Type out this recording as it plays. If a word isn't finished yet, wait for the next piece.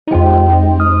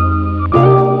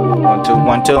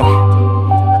1 2.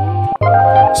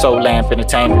 Soul Lamp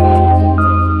Entertainment.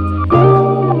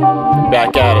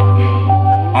 Back at it.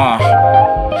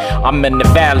 I'm in the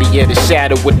valley of the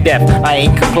shadow of death. I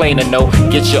ain't complaining, no.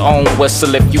 Get your own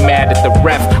whistle if you mad at the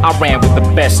ref. I ran with the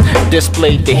best,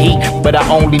 displayed the heat, but I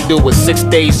only do it 6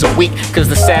 days a week, cause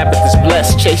the Sabbath is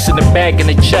blessed. Chasing the bag and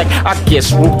the check, I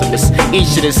guess ruthless.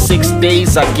 Each of the 6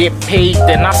 days I get paid,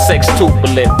 then I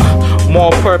sextuple it.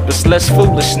 More purpose, less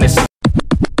foolishness.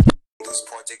 This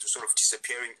project was sort of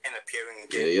disappearing and appearing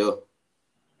again. Yo.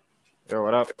 Yo,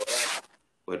 what up?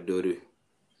 What do you do?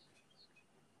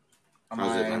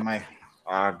 How's it, man?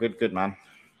 Good, man.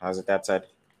 How's it that side?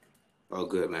 All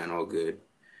good, man. All good.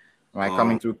 Am I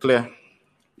coming through clear?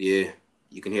 Yeah.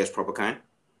 You can hear us proper kind?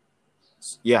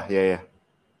 Yeah.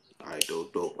 All right,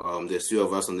 dope. There's 2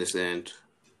 of us on this end.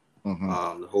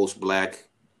 Mm-hmm. The host Black,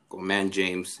 Man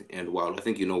James, and Walu. I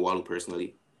think you know Walu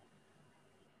personally.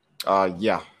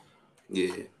 Yeah.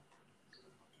 Yeah.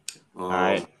 All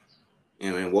right.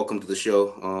 And welcome to the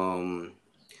show.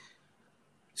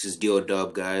 This is Dee Oh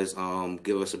Dub, guys.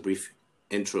 Give us a brief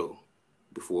intro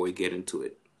before we get into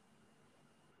it.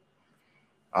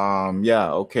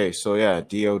 Okay. So yeah,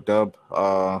 Dee Oh Dub.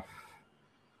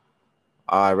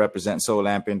 I represent Soul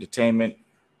Lamp Entertainment.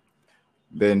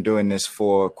 Been doing this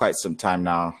for quite some time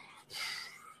now.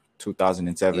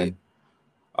 2007.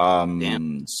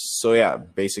 Damn. So yeah,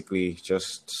 basically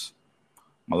just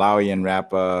Malawian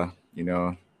rapper,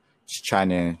 just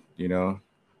trying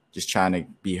to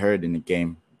be heard in the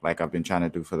game, like I've been trying to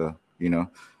do for the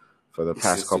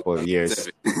past couple of years.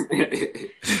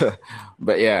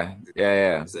 But yeah.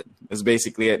 That's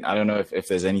basically it. I don't know if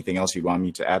there's anything else you want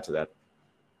me to add to that.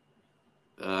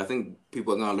 I think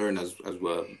people are gonna learn as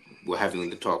we're having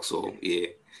the talk. So yeah.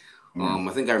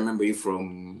 I think I remember you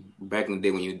from back in the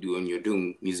day when you're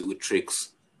doing music with Tricks.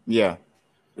 Yeah.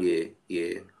 Yeah.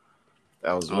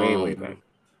 That was way back.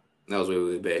 That was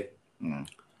way back. Mm.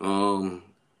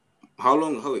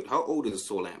 How old is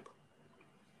Soul Lamp?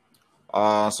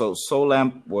 So Soul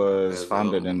Lamp was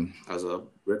founded as a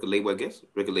record label, I guess.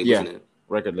 Record label, yeah, isn't it?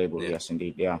 Record label, yes,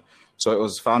 indeed, yeah. So it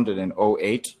was founded in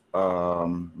 2008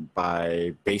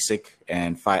 by Basic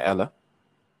and Phi Ella.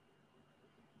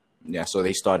 Yeah, so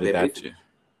they started that.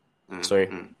 Sorry,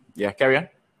 yeah, carry on.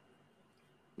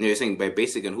 You're saying by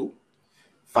Basic and who?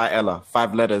 Phi Ella,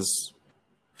 5 letters.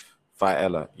 Phi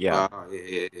Ella, yeah.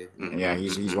 Yeah. Yeah,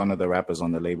 he's one of the rappers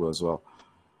on the label as well.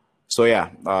 So yeah,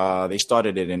 they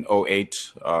started it in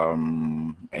 2008,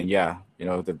 and yeah,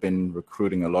 they've been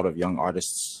recruiting a lot of young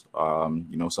artists.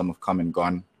 Some have come and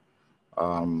gone.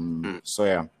 So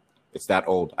yeah, it's that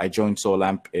old. I joined Soul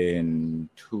Lamp in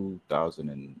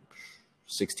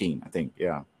 2016, I think.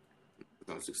 Yeah.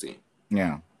 2016.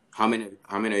 Yeah. How many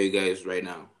are you guys right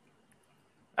now?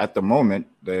 At the moment,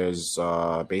 there's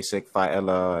Basic, Phi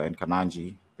Ella, and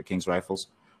Kananji, the King's Rifles.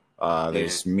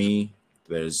 There's me.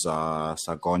 There's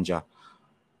Sagonja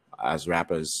as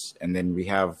rappers, and then we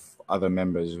have other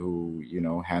members who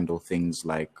handle things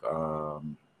like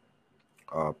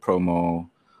promo,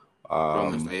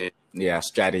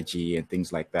 strategy, and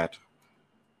things like that.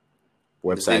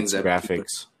 Websites,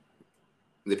 graphics.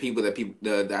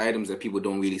 The items that people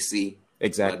don't really see.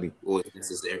 Exactly. Or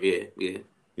necessary.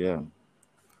 Yeah.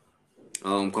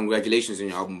 Congratulations on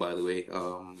your album, by the way.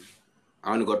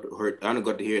 I only got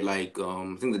to hear like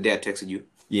I think the dad texted you.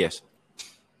 Yes.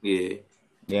 Yeah.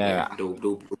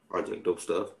 Dope project, dope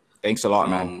stuff. Thanks a lot,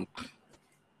 man.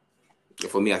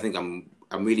 For me, I think I'm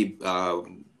really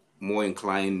more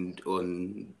inclined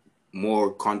on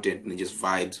more content than just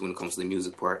vibes when it comes to the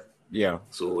music part. Yeah.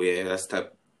 So yeah, that's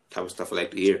type of stuff I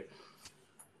like to hear.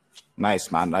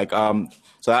 Nice, man. Like so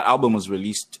that album was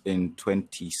released in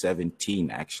 2017,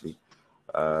 actually.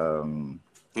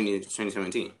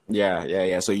 2017.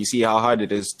 Yeah. So you see how hard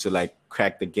it is to like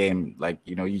crack the game. Like,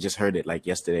 you just heard it like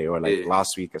yesterday or like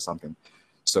last week or something.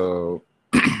 So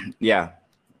yeah,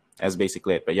 that's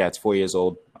basically it. But yeah, it's 4 years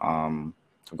old. I've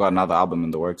got another album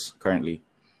in the works currently.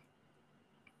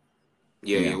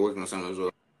 Yeah, you're working on something as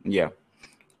well. Yeah.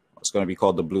 It's going to be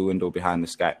called The Blue Window Behind the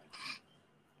Sky.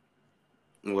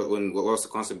 What's the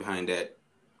concept behind that?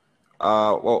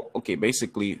 Well, okay,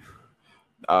 basically,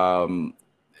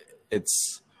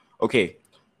 it's okay.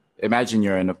 Imagine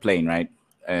you're in a plane, right?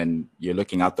 And you're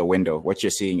looking out the window. What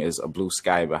you're seeing is a blue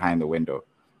sky behind the window.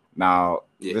 Now,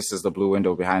 This is the blue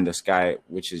window behind the sky,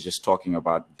 which is just talking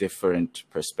about different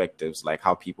perspectives, like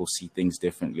how people see things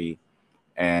differently.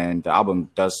 And the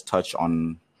album does touch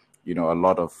on, a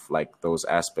lot of like those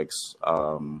aspects.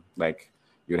 Like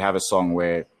you'd have a song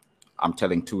where I'm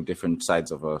telling 2 different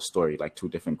sides of a story, like 2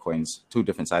 different coins, 2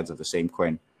 different sides of the same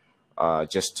coin,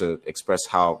 just to express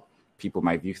how people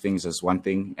might view things as one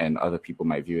thing, and other people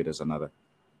might view it as another.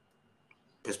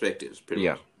 Perspectives, pretty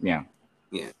much. Yeah.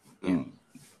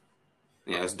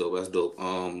 That's dope. That's dope.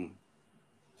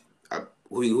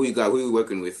 Who you got? Who you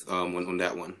working with on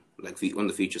that one? Like on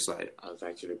the feature side. I was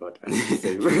actually about to ask the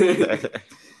same.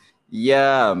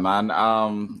 Yeah, man.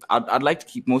 I'd like to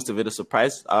keep most of it a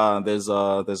surprise. There's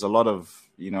a lot of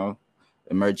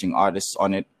emerging artists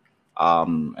on it,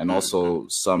 and also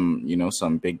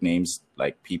some big names,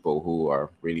 like people who are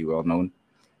really well known.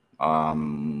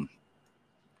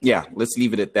 Yeah, let's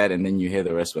leave it at that, and then you hear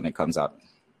the rest when it comes out.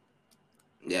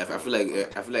 Yeah, I feel like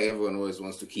everyone always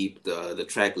wants to keep the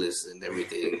track list and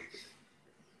everything.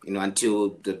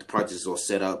 Until the project is all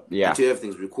set up, until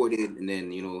everything's recorded, and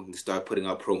then you start putting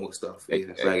out promo stuff. Yeah,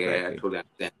 exactly. I totally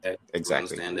understand that. Exactly.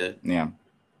 I understand that. Yeah.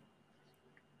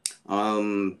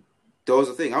 There was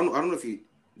a thing. I don't know if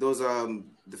there was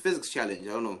the physics challenge.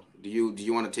 I don't know. Do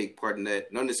you want to take part in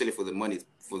that? Not necessarily for the money,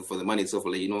 for the money itself,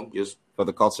 like just for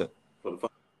the culture. For the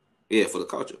fun. Yeah, for the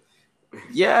culture.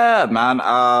 Yeah, man.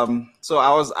 So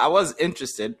I was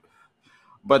interested,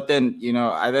 but then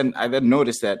I then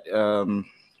noticed that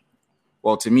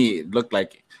well, to me, it looked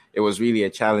like it was really a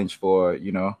challenge for,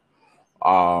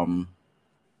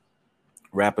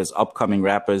 rappers, upcoming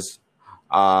rappers.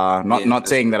 Not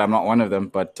saying that I'm not one of them,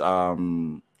 but I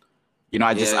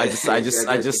just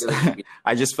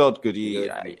felt good.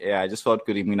 I just felt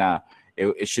good.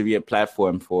 It should be a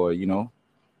platform for,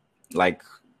 like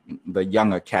the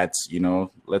younger cats,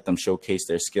 let them showcase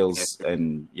their skills.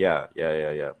 And yeah.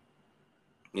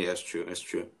 Yeah, that's true. That's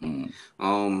true.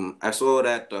 I saw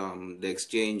that the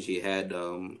exchange he had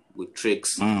with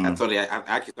Tricks. I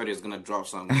actually thought he was gonna drop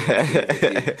something.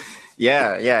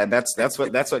 Yeah. That's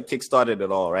what kickstarted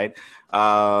it all, right?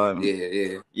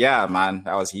 Yeah, man,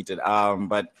 that was heated.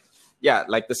 But yeah,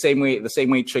 like the same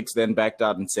way Tricks then backed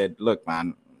out and said, "Look,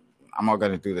 man, I'm not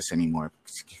gonna do this anymore,"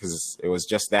 because it was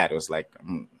just that. It was like,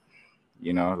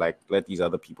 like let these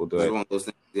other people do it. One of those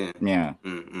things, yeah.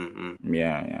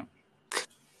 Yeah.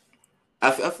 I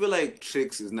feel like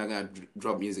Tricks is not gonna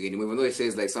drop music anymore. Even though he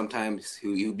says like sometimes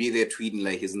he'll be there tweeting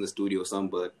like he's in the studio or something,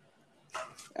 but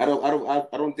I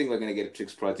don't think we're gonna get a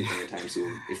Tricks project anytime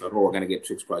soon. If at all, we're gonna get a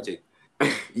Tricks project.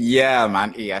 Yeah,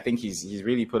 man. I think he's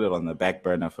really put it on the back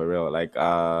burner for real. Like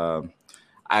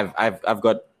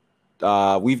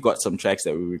we've got some tracks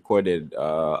that we recorded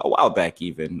a while back,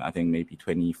 even I think maybe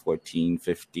 2014,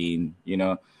 15.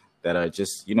 That are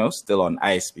just still on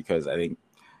ice because I think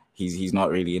he's not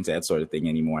really into that sort of thing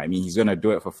anymore. I mean, he's gonna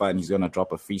do it for fun. He's gonna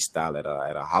drop a freestyle at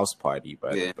a house party,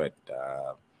 but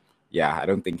I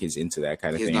don't think he's into that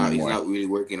kind of thing anymore. He's not really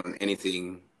working on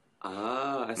anything.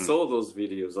 I saw those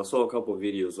videos. I saw a couple of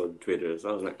videos on Twitter. So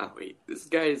I was like, wait, this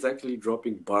guy is actually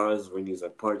dropping bars when he's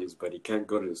at parties, but he can't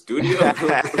go to the studio. I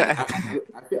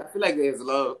feel like there's a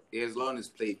lot on his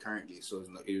plate currently, so it's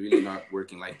really not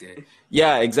working like that.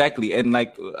 Yeah, exactly. And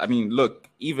like, I mean, look,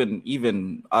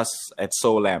 even us at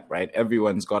Soul Lamp, right?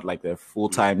 Everyone's got like their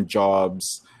full-time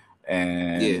jobs.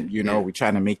 And we're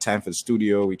trying to make time for the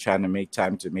studio. We're trying to make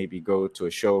time to maybe go to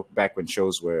a show back when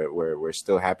shows were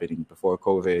still happening before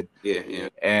COVID.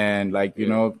 And like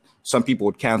some people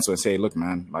would cancel and say, "Look,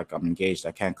 man, like I'm engaged,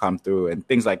 I can't come through," and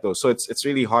things like those. So it's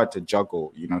really hard to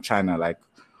juggle. Trying to like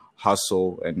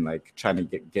hustle and like trying to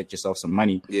get yourself some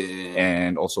money.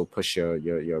 And also push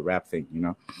your rap thing.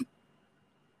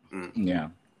 Yeah.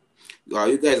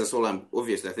 You guys are so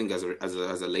obviously. I think as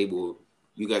a label.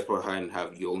 You guys probably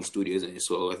have your own studios, and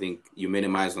so I think you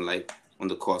minimize on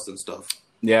the cost and stuff.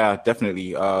 Yeah,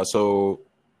 definitely. So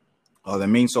the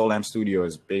main Soul Lamp studio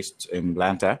is based in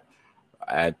Atlanta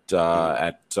at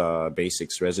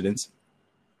Basics residence.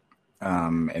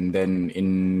 And then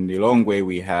in the long way,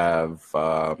 we have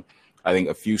I think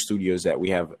a few studios that we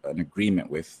have an agreement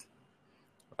with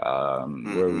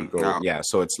where we go. Yeah,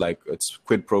 so it's like it's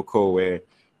quid pro quo where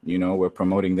we're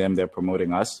promoting them, they're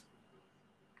promoting us.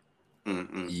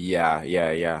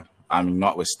 Yeah. I mean,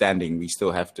 notwithstanding, we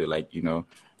still have to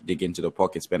dig into the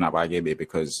pocket, spend up our game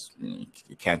because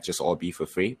it can't just all be for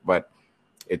free. But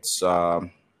it's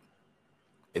an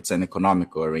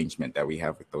economical arrangement that we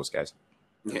have with those guys.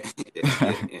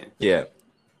 Yeah.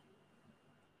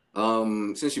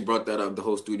 Since you brought that up, the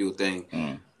whole studio thing,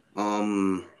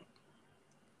 I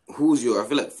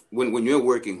feel like when you're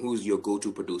working, who's your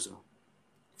go-to producer?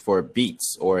 For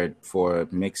beats or for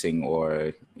mixing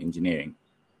or engineering?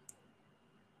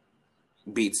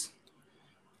 Beats.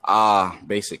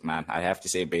 Basic, man. I have to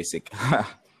say Basic.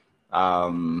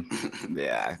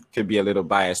 Yeah, could be a little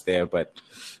biased there, but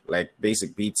like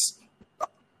Basic beats,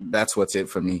 that's what's it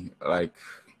for me. Like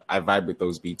I vibe with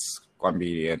those beats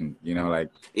Kwambi, and like.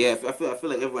 Yeah, I feel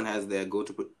like everyone has their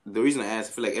go-to. The reason I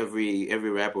ask, I feel like every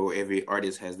rapper or every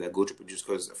artist has their go-to producer,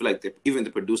 because I feel like even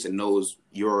the producer knows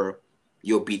your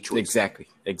beat choice.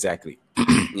 Exactly.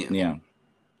 Yeah. Yeah.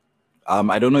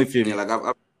 I don't know if you. Yeah, like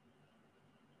I've.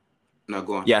 No,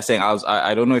 go on. Yeah, saying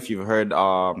I don't know if you've heard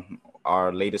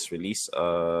our latest release,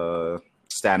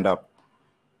 Stand Up.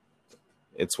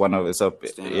 It's one of it's a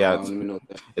Stand yeah up, let me know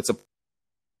that. It's a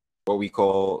what we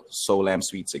call Soul Lamb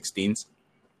Sweet 16s.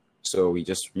 So we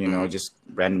just just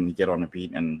randomly get on a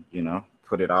beat and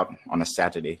put it out on a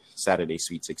Saturday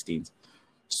Sweet 16s.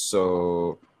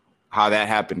 So how that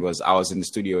happened was I was in the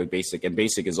studio with Basic, and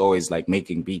Basic is always like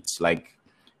making beats. Like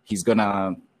he's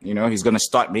gonna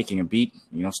start making a beat,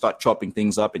 start chopping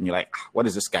things up, and you're like, what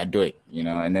is this guy doing?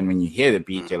 And then when you hear the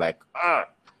beat, you're like,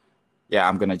 yeah,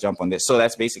 I'm gonna jump on this. So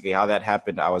that's basically how that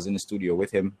happened. I was in the studio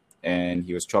with him, and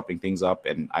he was chopping things up,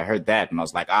 and I heard that, and I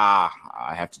was like, I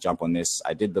have to jump on this.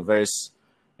 I did the verse,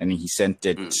 and then he sent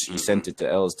it. He sent it to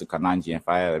Els, to Kananji and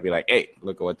Fire. They'd be like, hey,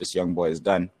 look at what this young boy has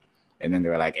done. And then they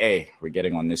were like, hey, we're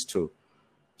getting on this too.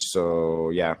 So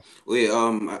yeah. Wait,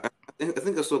 I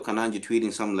think I saw Kananji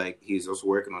tweeting something like he's also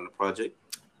working on a project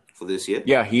for this year.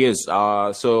 Yeah, he is.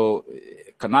 So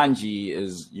Kananji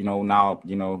is, now,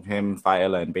 him,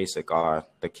 Faela, and Basic are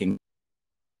the King's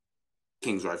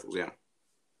Rifles, yeah.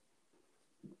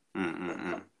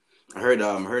 I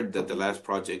heard that the last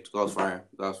project, that was fire.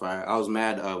 I was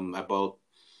mad about,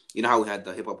 how we had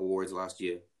the Hip Hop Awards last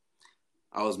year.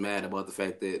 I was mad about the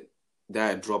fact that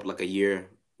dropped like a year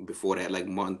before that, like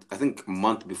a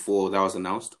month before that was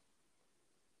announced.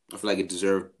 I feel like it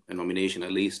deserved a nomination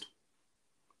at least.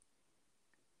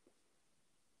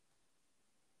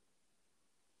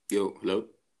 Yo, hello?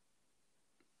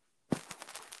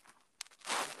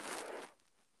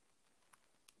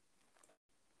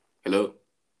 Hello?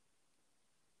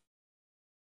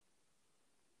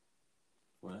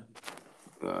 What?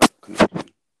 Connection.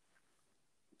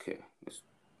 Okay.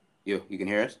 Yo, you can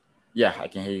hear us? Yeah, I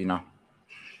can hear you now.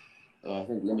 I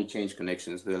think let me change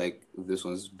connections. They're like, this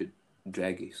one's a bit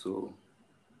draggy, so.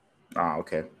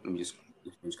 Okay. Let me just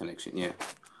change connection. Yeah.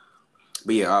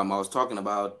 But yeah, I was talking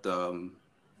about the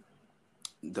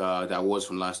awards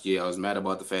from last year. I was mad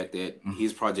about the fact that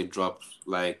his project dropped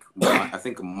like I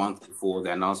think a month before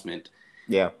the announcement.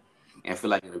 Yeah. And I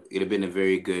feel like it'd have been a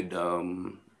very good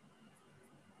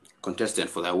contestant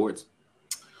for the awards.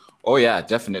 Oh yeah,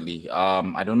 definitely.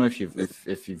 I don't know if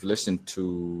you've listened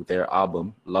to their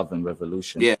album Love and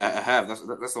Revolution. Yeah, I have.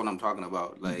 That's what I'm talking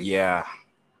about. Like yeah,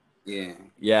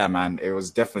 man. It was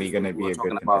definitely gonna be a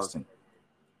good contestant.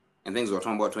 And things we were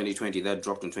talking about 2020 that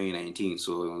dropped in 2019,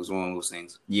 so it was one of those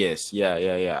things. Yes,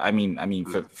 yeah. I mean,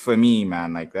 for me,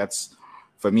 man, like that's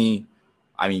for me.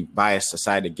 I mean, bias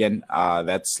aside again,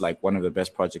 that's like one of the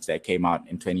best projects that came out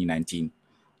in 2019.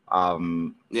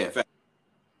 Yeah.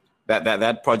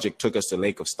 That project took us to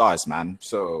Lake of Stars, man.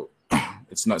 So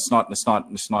it's not. It's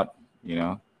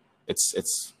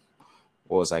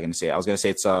what was I gonna say? I was gonna say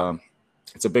it's a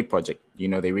big project.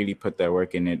 They really put their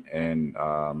work in it, and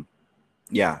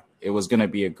yeah, it was gonna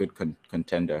be a good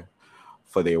contender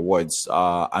for the awards.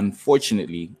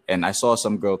 Unfortunately, and I saw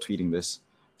some girl tweeting this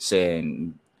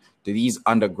saying, do these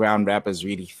underground rappers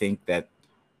really think that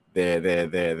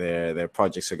their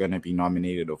projects are going to be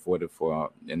nominated or voted for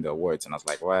in the awards? And I was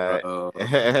like, what?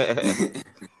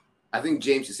 I think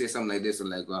James, you said something like this,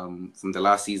 like from the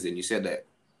last season. You said that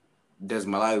does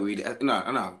Malawi really? No,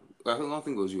 I don't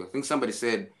think it was you. I think somebody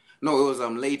said no. It was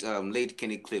late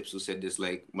Kenny Clips who said this,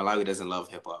 like Malawi doesn't love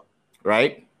hip hop.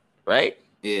 Right.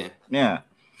 Yeah.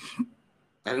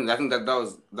 I think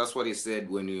that's what he said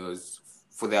when he was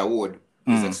for the award,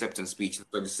 his acceptance speech.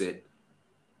 That's what he said.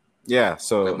 Yeah.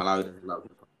 So like Malawi doesn't love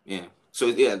hip hop. Yeah. So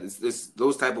yeah, it's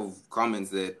those type of comments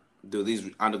that do these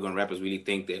underground rappers really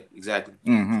think that exactly.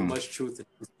 Too much truth in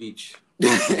his speech.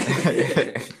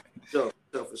 Sure,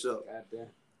 for sure. Goddamn.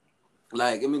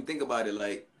 Like, I mean, think about it.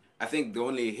 Like, I think the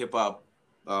only hip hop,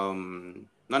 not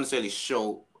necessarily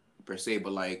show per se,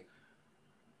 but like,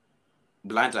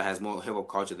 Blanta has more hip hop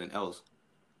culture than else.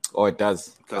 Oh, it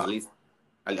does. Because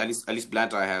at least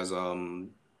Blanta has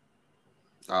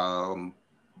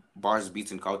bars,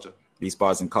 beats, and culture. These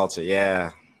bars and culture,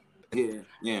 yeah.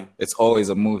 Yeah. It's always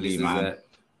a movie, man.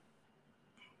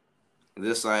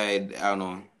 This side, I don't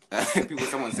know.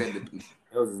 Someone said that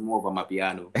Els is more of a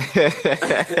Mapiano.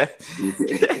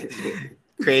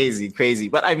 Crazy.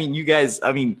 But I mean, you guys,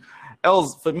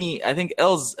 Els, for me, I think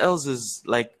Els is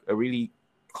like a really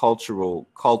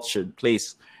cultured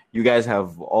place. You guys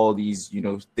have all these,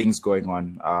 things going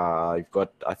on. You've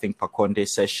got, I think, Pakonde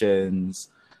sessions.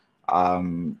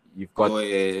 You've got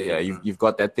you've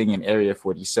got that thing in Area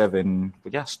 47,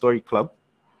 but yeah, Story Club,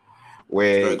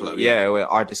 where where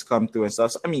artists come through and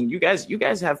stuff. So, I mean, you guys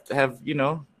have have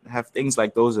things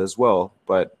like those as well,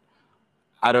 but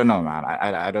I don't know, man.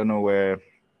 I don't know where.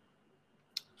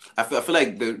 I feel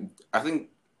like I think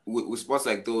with spots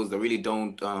like those that really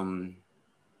don't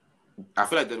I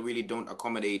feel like they really don't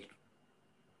accommodate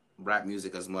rap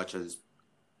music as much as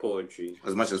poetry,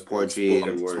 and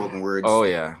spoken words. Oh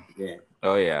yeah.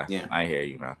 Oh yeah. I hear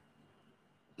you, man.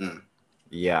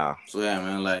 Yeah. So yeah,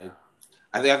 man. Like,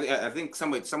 I think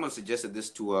someone suggested this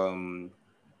to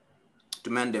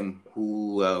Mandem,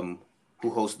 who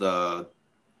hosts the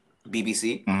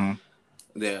BBC.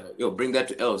 Bring that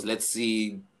to Els. Let's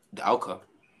see the outcome.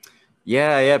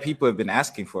 Yeah. People have been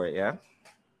asking for it. Yeah.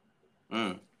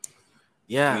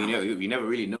 Yeah. I mean, you never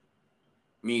really know.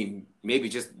 I mean, maybe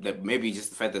just the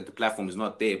fact that the platform is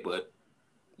not there, but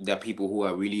there are people who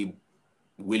are really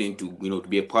willing to to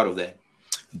be a part of that.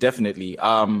 Definitely.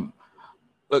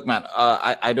 Look, man.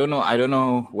 I don't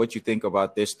know what you think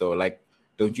about this though. Like,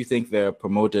 don't you think there are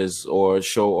promoters or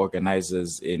show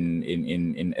organizers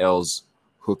in Els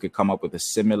who could come up with a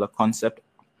similar concept?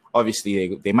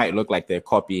 Obviously, they might look like they're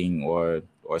copying or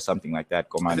something like that.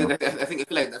 I feel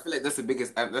like that's the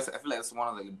biggest. I feel like that's one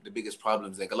of the biggest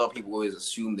problems. Like, a lot of people always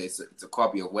assume that it's a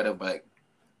copy of whatever. But like,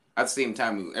 at the same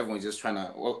time, everyone's just trying to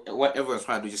what everyone's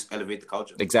trying to do, just elevate the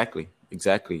culture. Exactly.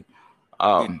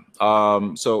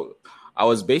 So I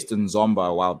was based in Zomba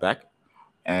a while back,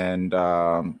 and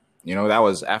that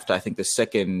was after I think the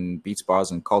second Beats,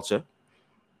 Bars, and Culture,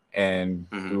 and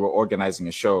we were organizing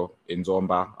a show in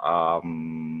Zomba.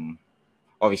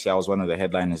 Obviously, I was one of the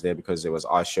headliners there because it was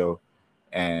our show,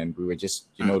 and we were just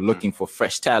looking for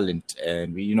fresh talent,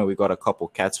 and we got a couple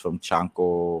cats from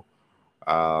Chanko,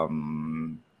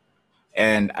 and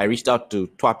I reached out to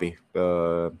Twapi,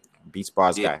 the Beats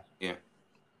Bars guy. Yeah.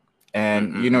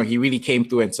 And he really came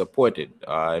through and supported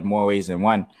in more ways than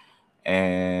one.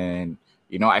 And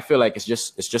I feel like it's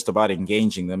just about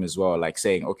engaging them as well. Like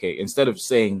saying, okay, instead of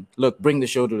saying, look, bring the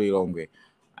show to Lilongwe,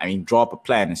 I mean, draw up a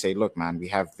plan and say, look, man, we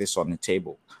have this on the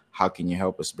table. How can you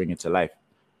help us bring it to life?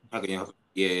 How can you help?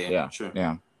 Yeah, sure.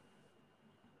 Yeah.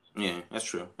 Yeah, that's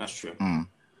true.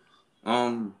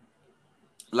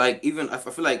 Like, even I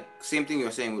feel like same thing you're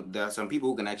saying. There are some people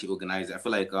who can actually organize it. I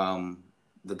feel like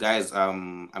the guys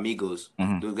Amigos,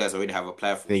 those guys already have a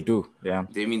platform. They do, yeah.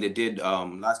 They did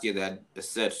last year they had a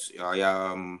set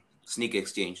Sneak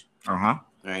Exchange.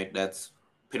 Right, that's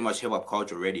pretty much hip hop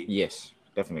culture already. Yes,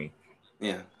 definitely.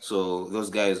 Yeah, so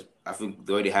those guys, I think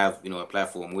they already have a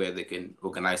platform where they can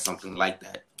organize something like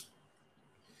that.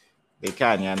 They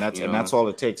can, yeah, and that's all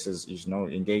it takes is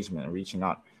engagement and reaching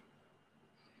out.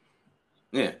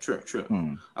 Yeah, true.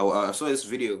 I saw this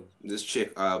video. This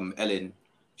chick, Ellen,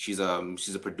 she's a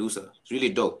producer. It's really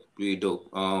dope.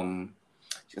 I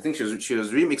think she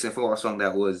was remixing for a song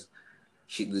that was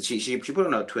she put it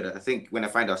on her Twitter. I think when I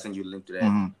find out, I'll send you a link to that.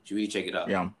 You should really check it out.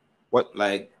 Yeah. What?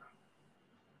 Like,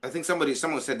 I think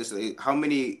someone said this. How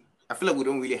many? I feel like we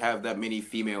don't really have that many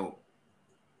female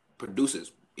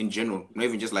producers in general. Not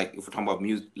even just like if we're talking about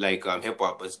music, like hip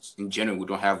hop, but in general, we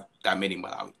don't have that many in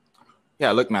Malawi.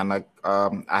 Yeah, look, man. Like, I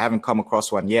haven't come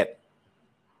across one yet.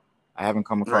 And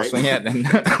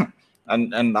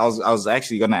and I was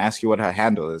actually gonna ask you what her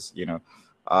handle is. We've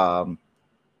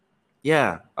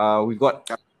got.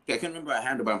 I can't remember her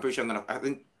handle, but I'm pretty sure I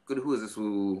think. Who is this?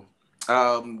 Who?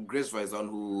 Grisva is on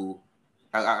who.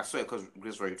 I saw it because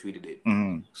Grisva tweeted it.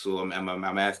 So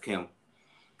I'm asking him.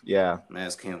 Yeah. I'm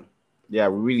asking him. Yeah,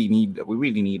 we really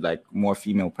need like more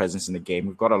female presence in the game.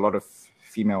 We've got a lot of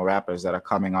female rappers that are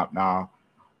coming up now.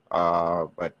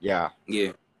 But yeah,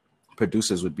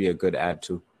 producers would be a good add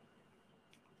too.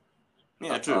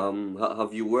 Yeah, true.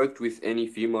 Have you worked with any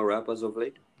female rappers of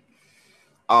late?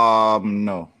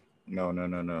 No,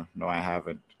 I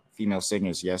haven't. Female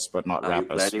singers, yes, but not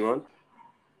rappers. Are you planning on?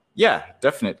 Yeah,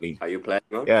 definitely. Are you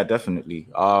planning on? Yeah, definitely.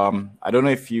 I don't know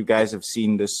if you guys have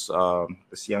seen this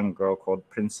this young girl called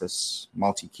Princess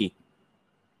Multi Key.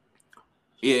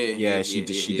 Yeah, she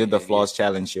did the Flaws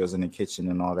challenge. She was in the kitchen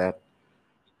and all that.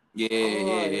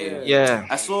 Yeah.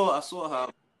 I saw her.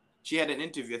 She had an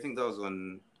interview. I think that was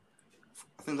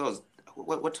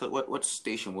what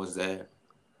station was that?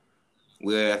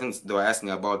 Where I think they were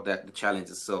asking about the challenge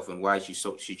itself and why she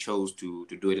chose to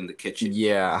do it in the kitchen.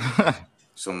 Yeah.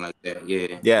 Something like that.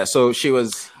 Yeah. Yeah. So she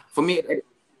was. For me,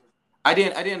 I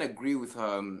didn't agree with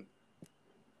her.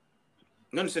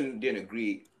 Not necessarily didn't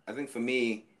agree. I think for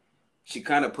me, she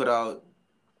kind of put out.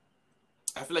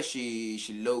 I feel like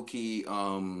she low key.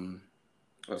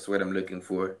 What's the word I'm looking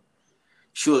for?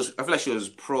 I feel like she was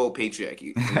pro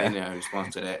patriarchy in her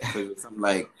response to that.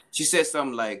 Because she said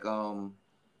something like,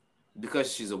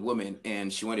 because she's a woman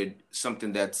and she wanted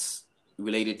something that's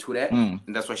related to that, and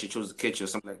that's why she chose the kitchen or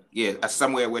something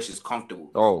somewhere where she's comfortable.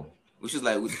 Oh, which is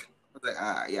like,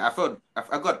 yeah,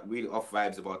 I got really off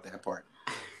vibes about that part.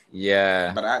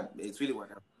 Yeah, but it's really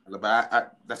whatever.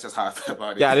 But that's just how I feel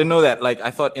about it. Yeah, I didn't know that. Like, I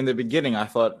thought in the beginning,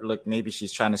 look, maybe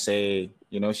she's trying to say,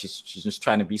 she's just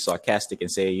trying to be sarcastic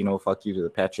and say, fuck you to the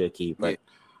patriarchy. But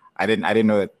I didn't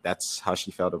know that that's how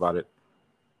she felt about it.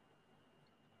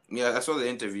 Yeah, I saw the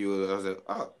interview. I was like,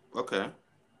 oh, okay.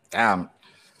 Damn.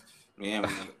 Yeah,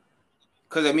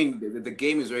 because I mean, the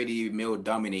game is already male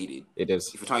dominated. It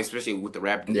is. If you're talking, especially with the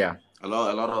rap game. Yeah. A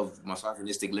lot of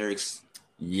misogynistic lyrics.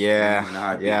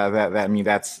 Yeah,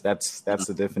 that's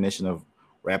the definition of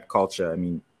rap culture. I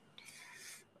mean,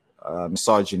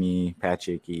 misogyny,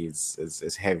 patriarchy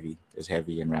is heavy. Is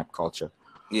heavy in rap culture.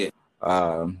 Yeah.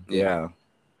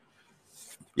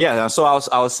 Yeah. So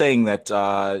I was saying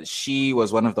that she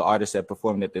was one of the artists that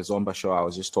performed at the Zomba show I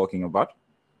was just talking about.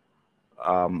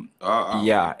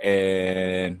 Yeah,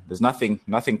 and there's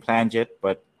nothing planned yet,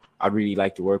 but I'd really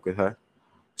like to work with her.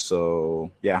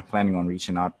 So yeah, planning on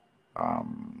reaching out.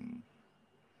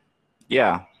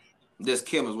 Yeah. There's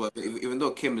Kim as well. Even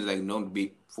though Kim is like known to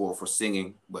be for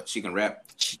singing, but she can rap.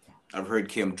 I've heard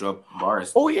Kim drop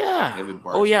bars. Oh yeah.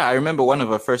 Oh yeah. I remember one of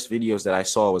her first videos that I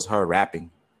saw was her rapping.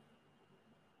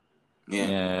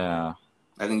 Yeah.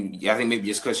 I think maybe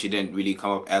just because she didn't really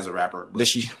come up as a rapper. Does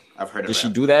she? I've heard. Does she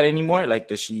do that anymore? Like,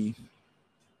 does she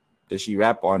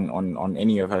rap on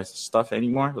any of her stuff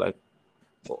anymore? Like,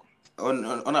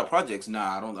 on our projects?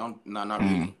 Nah, I don't. Nah, not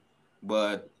really.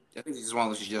 But I think it's just one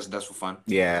of those she just does for fun.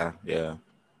 Yeah. I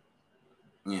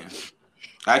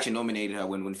actually nominated her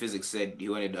when Physics said he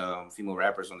wanted female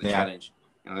rappers on the challenge.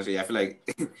 And honestly, I feel like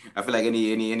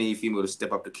any female to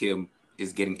step up to Kim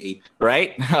is getting 8.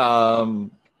 Right?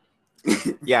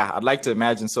 Yeah, I'd like to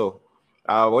imagine so.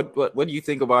 What do you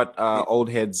think about old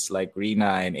heads like Rina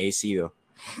and AC though?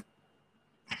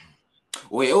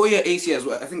 Oh yeah, AC as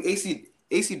well. I think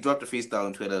AC dropped a freestyle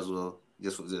on Twitter as well,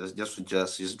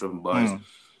 just dropping bars.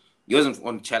 He wasn't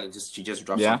on the challenge. She just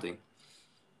dropped something.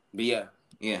 But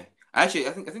yeah. Actually,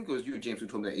 I think it was you, James, who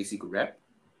told me that AC could rap.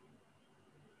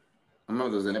 I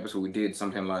remember there was an episode we did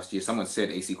sometime last year. Someone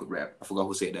said AC could rap. I forgot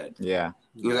who said that. Yeah.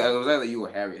 It was either you or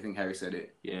Harry. I think Harry said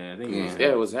it. Yeah, I think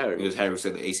it was Harry. It was Harry who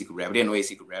said that AC could rap. I didn't know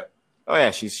AC could rap. Oh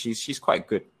yeah, she's quite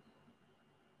good.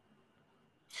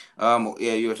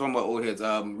 Yeah, you were talking about old heads.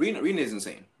 Rina is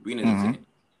insane. Rina is insane.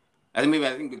 I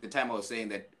think at the time I was saying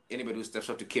that anybody who steps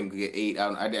up to Kim could get 8.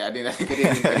 I didn't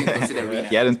consider Rina.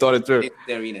 Yeah, I didn't thought it through. I didn't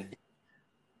consider Rina.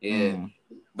 Yeah.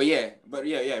 But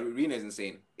yeah, Rina is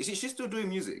insane. She's still doing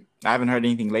music? I haven't heard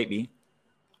anything lately.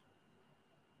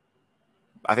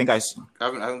 I don't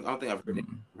think I've heard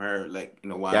her like in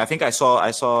a while. Yeah, I think I saw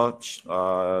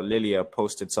Lilia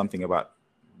posted something about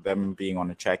them being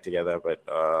on a track together, but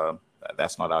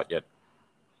that's not out yet.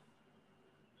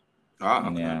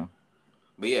 Okay. Yeah.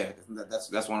 But yeah,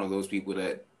 that's one of those people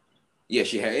that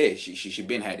she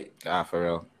been had it. For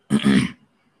real.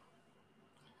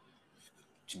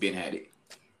 She been had it.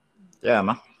 Yeah,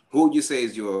 man. Who would you say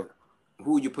is who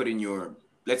would you put in your,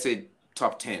 let's say,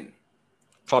 top 10?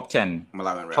 Top 10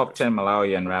 Malawian rappers. Top 10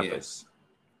 Malawian rappers.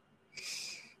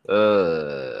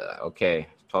 Yeah. Okay.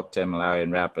 Top 10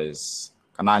 Malawian rappers.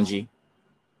 Kananji.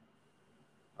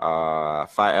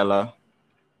 Faela.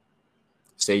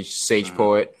 Sage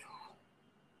Poet.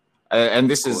 And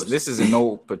this is in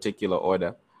no particular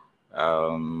order.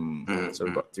 So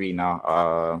we've got 3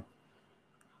 now.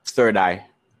 Third Eye.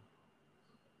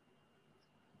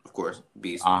 Of course,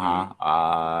 Beast.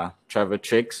 Trevor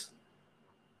Tricks,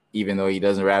 even though he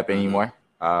doesn't rap anymore.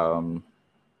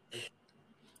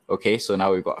 Okay, so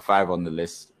now we've got 5 on the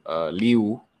list.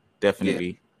 Liu,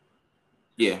 definitely.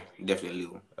 Yeah, definitely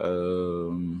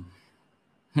Liu.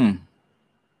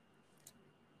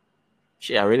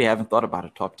 Shit, I really haven't thought about a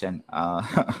top 10.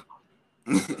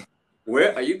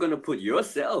 Where are you gonna put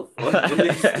yourself on the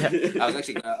list? I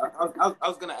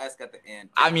was gonna ask at the end.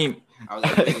 I mean, I was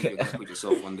thinking you were gonna put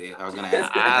yourself one day. I was gonna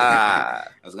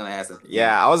ask.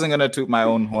 Yeah, I wasn't gonna toot my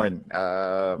own horn.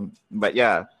 But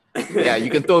yeah,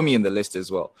 you can throw me in the list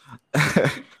as well.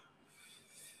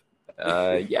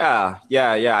 Yeah.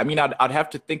 I mean, I'd have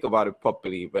to think about it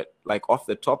properly, but like off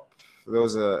the top,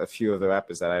 those are a few of the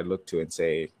rappers that I look to and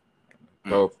say,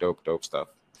 dope stuff.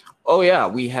 Oh yeah,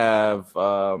 we have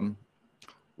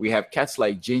cats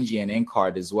like Gingy and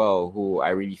Inkard as well, who I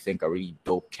really think are really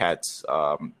dope cats.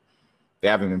 They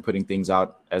haven't been putting things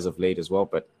out as of late as well,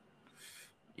 but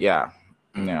yeah.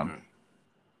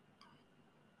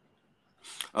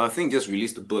 I think just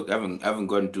released the book. I haven't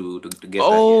gotten to get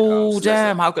that yet.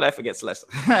 Damn! How could I forget Celeste?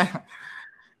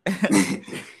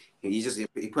 he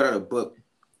put out a book.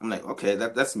 I'm like, okay,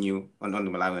 that's new on the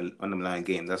Malawian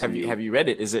game. That's have you read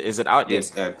it? Is it out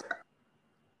yet?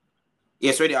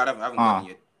 Yes, already out. I haven't gotten it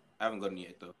yet. I haven't gotten it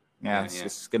yet though. Yeah,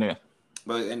 it's gonna.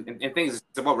 But and things,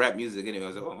 it's about rap music anyway. I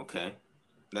was like, oh, okay,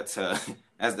 that's a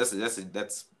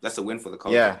win for the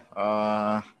culture. Yeah,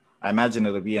 I imagine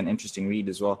it'll be an interesting read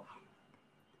as well.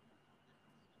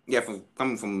 Yeah,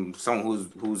 coming from someone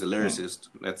who's a lyricist,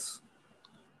 that's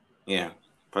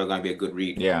probably gonna be a good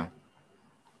read. Yeah.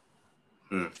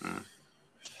 Mm-hmm.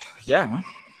 Yeah, man.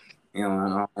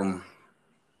 Yeah, man.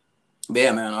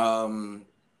 Yeah, man.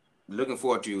 Looking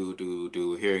forward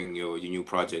to hearing your new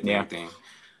project and everything.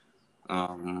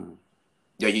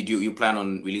 You plan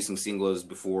on releasing singles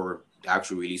before the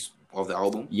actual release of the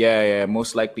album? Yeah,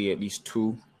 most likely at least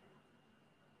 2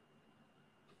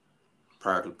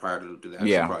 prior to the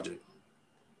actual project.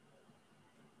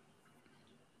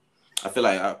 I feel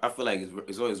like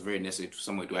it's always very necessary for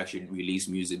someone to actually release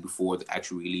music before the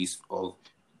actual release of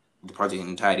the project in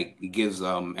entirety. It gives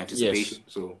anticipation.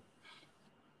 Yes. So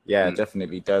it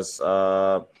definitely does.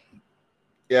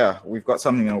 We've got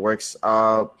something in the works.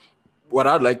 What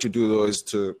I'd like to do though is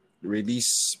to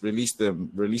release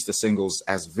the singles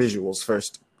as visuals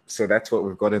first. So that's what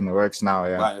we've got in the works now.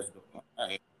 Yeah.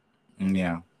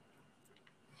 Yeah.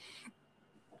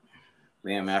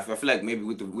 Man, I feel like maybe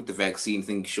with the vaccine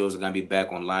thing, shows are gonna be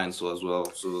back online as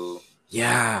well. So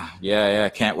yeah,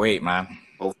 can't wait, man.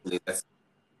 Hopefully that's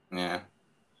man.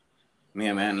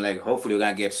 Like hopefully we're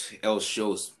gonna get else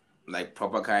shows, like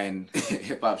proper kind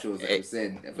hip hop shows. Like you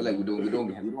said, I feel like we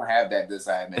don't have that this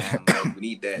side, man. Like, we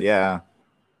need that.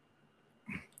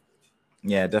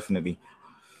 Yeah, definitely.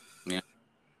 Yeah.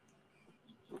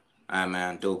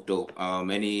 Man, dope.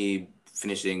 Any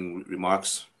finishing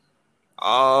remarks?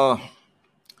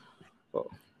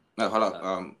 No, hold up.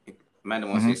 Amanda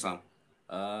wants to say something.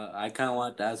 I kind of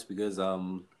want to ask because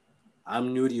I'm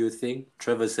new to your thing.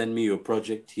 Trevor sent me your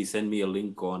project. He sent me a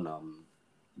link on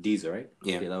Deezer, right?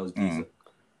 Yeah, that was Deezer.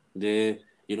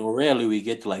 Rarely we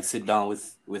get to like sit down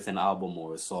with an album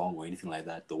or a song or anything like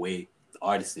that the way the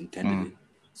artist intended it.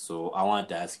 So I wanted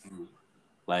to ask you,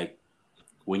 like,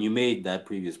 when you made that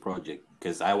previous project,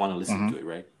 because I want to listen to it,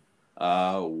 right?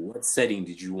 What setting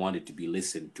did you want it to be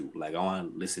listened to? Like, I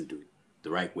want to listen to it the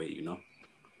right way,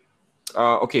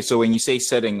 Okay, so when you say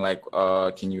setting, like,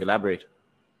 can you elaborate?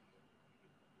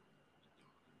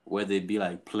 Whether it be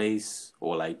like place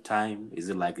or like time. Is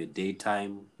it like a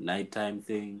daytime, nighttime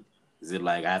thing? Is it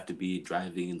like I have to be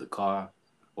driving in the car,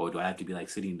 or do I have to be like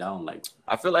sitting down? Like,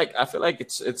 I feel like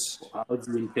it's. How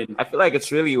do you intend? I feel like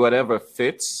it's really whatever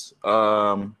fits.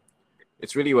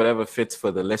 It's really whatever fits for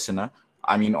the listener.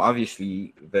 I mean,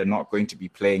 obviously, they're not going to be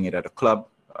playing it at a club.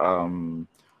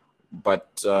 But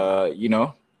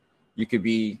you could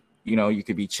be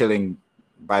chilling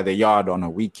by the yard on a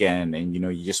weekend, and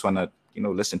you just want to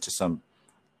listen to some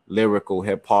lyrical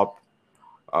hip hop.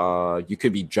 You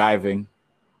could be driving,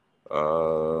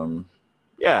 or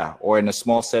in a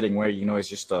small setting where it's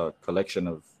just a collection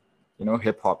of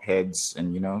hip hop heads,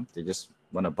 and they just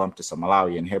want to bump to some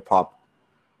Malawian hip hop.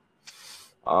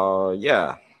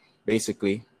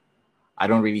 Basically. I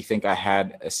don't really think I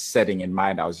had a setting in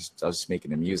mind. I was just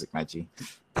making the music, my G.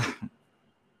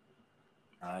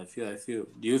 I feel.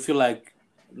 Do you feel like,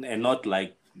 and not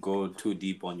like go too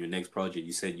deep on your next project?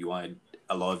 You said you wanted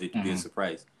a lot of it to be a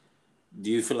surprise. Do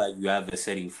you feel like you have a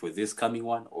setting for this coming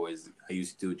one, or are you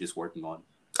still just working on?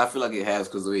 I feel like it has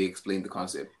because the way you explained the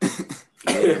concept.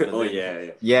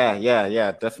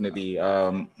 Yeah, definitely.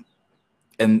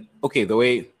 And okay, the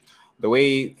way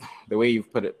you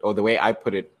put it, or the way I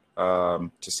put it.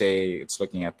 To say it's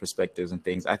looking at perspectives and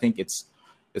things. I think it's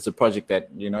a project that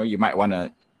you might want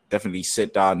to definitely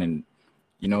sit down and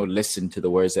listen to the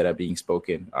words that are being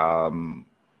spoken.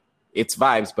 It's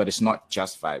vibes, but it's not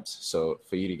just vibes. So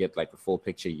for you to get like a full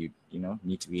picture, you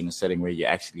need to be in a setting where you're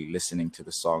actually listening to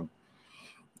the song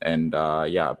and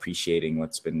appreciating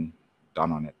what's been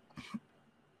done on it.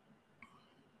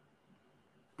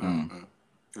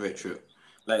 Very true.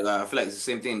 Like I feel like it's the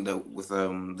same thing with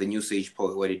the New Sage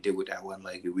Poet, what he did with that one.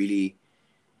 Like it really,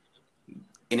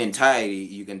 in entirety,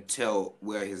 you can tell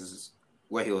where he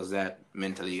was at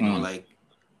mentally. Like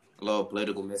a lot of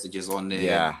political messages on there.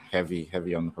 Yeah, heavy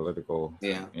on the political.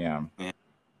 Yeah.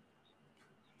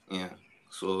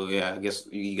 So I guess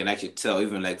you can actually tell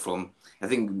even like from. I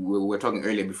think we were talking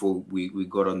earlier before we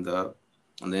got on the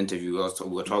interview. We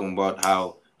were talking about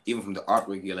how even from the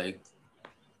artwork, you're like,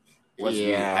 what's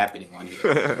really happening on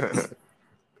here?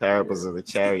 Parables of the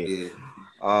Chariot.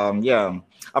 Yeah,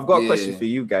 I've got a question for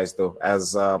you guys though,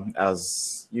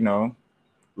 as you know,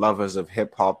 lovers of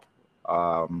hip hop.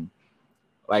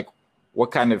 Like,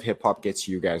 what kind of hip hop gets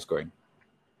you guys going?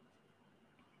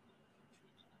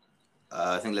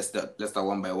 I think let's start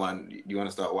one by one. Do you want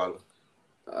to start, Wal?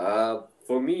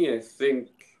 For me, I think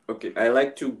okay. I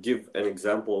like to give an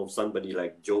example of somebody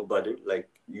like Joe Budden. Like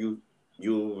you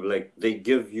like they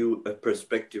give you a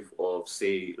perspective of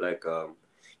say like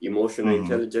emotional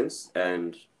intelligence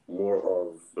and more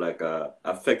of like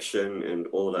affection and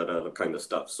all that other kind of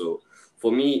stuff. So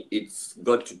for me, it's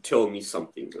got to tell me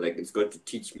something. Like it's got to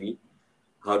teach me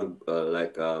how to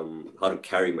how to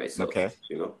carry myself. Okay.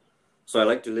 You know. So I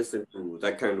like to listen to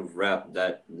that kind of rap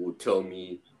that will tell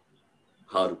me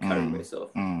how to carry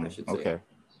myself. I should say. Okay.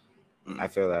 I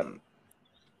feel that.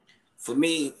 For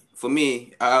me,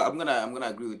 I'm gonna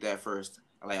agree with that first.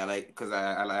 I like because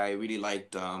I really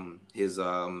liked his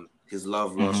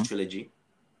Love Lost trilogy.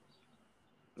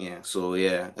 Yeah, so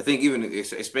yeah, I think even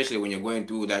especially when you're going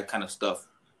through that kind of stuff,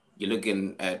 you're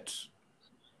looking at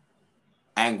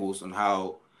angles on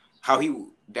how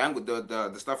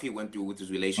the stuff he went through with his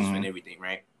relationship and everything,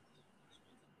 right?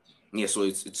 Yeah, so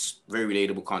it's very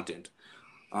relatable content.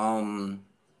 I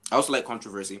also like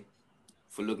Controversy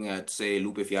for looking at, say,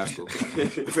 Lupe Fiasco.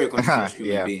 Very controversial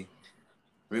human being.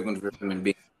 Very controversial human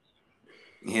being.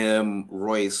 Him,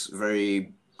 Royce,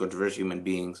 very controversial human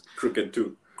beings. Crooked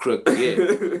too.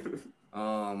 Yeah.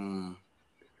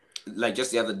 Like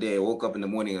just the other day, I woke up in the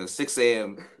morning at 6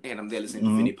 a.m. and I'm there listening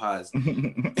to Vinny Paz.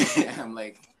 And I'm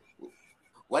like,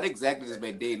 what exactly does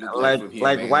my day look like from here?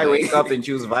 Like, man? why wake up and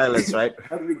choose violence, right?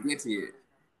 How did we get here?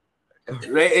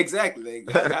 Right, exactly.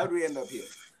 Like, how do we end up here?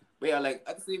 But yeah, like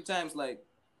at the same time, it's like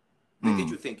they get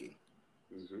you thinking.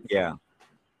 Yeah.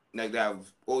 Like they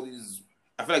have all these.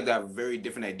 I feel like they have very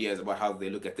different ideas about how they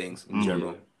look at things in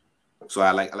general. So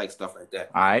I like stuff like that.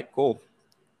 All right, cool.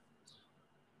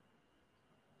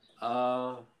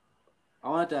 I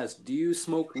want to ask, do you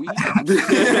smoke weed?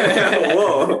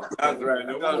 Whoa!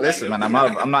 Listen, man, I'm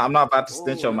not about to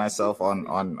snitch on myself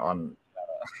on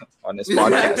this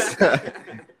podcast.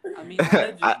 I mean,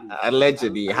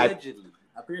 allegedly.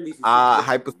 Apparently,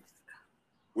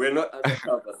 we're not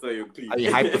undercover, so you're clean. I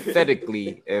mean,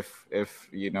 hypothetically, if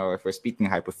we're speaking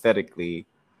hypothetically,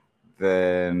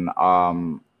 then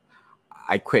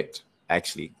I quit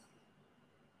actually.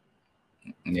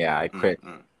 Yeah, I quit.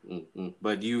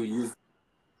 But you've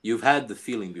had the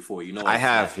feeling before, you know. I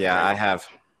have, I have.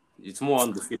 It's more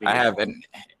on the feeling. I have, and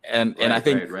I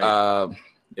think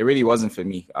it really wasn't for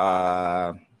me.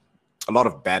 A lot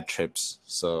of bad trips.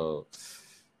 So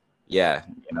yeah,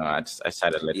 I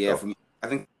decided to let go. For me, I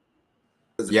think.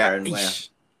 Yeah, for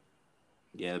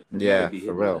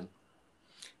real. Man.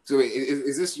 So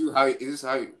is this you?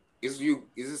 Is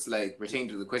this like pertaining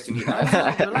to the question you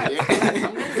had?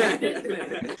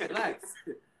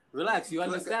 Relax. You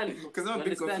understand? Because I'm a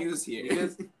bit confused here.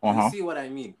 Because you see what I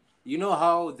mean. You know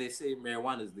how they say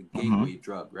marijuana is the gateway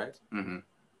drug, right? Mm-hmm.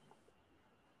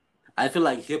 I feel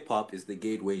like hip hop is the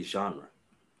gateway genre.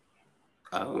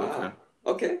 Oh, okay.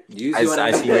 Okay. You see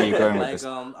I see where you're going with this.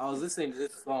 I was listening to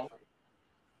this song.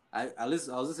 I was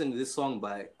listening to this song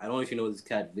by, I don't know if you know this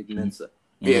cat, Vic Mensa.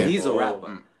 Yeah. He's a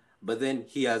rapper. But then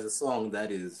he has a song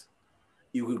that is,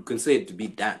 you could consider it to be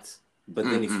dance. But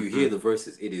then if you hear the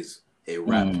verses, it is a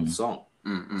rap song.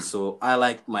 So I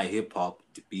like my hip hop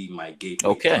to be my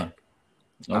gateway. Okay.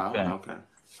 Okay.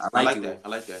 I like that. I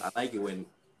like it when,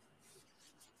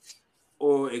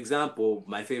 or example,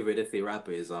 my favorite FA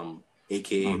rapper is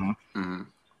AKA.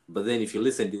 But then if you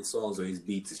listen to his songs or his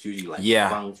beats, it's usually like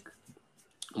funk,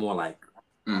 more like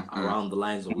around the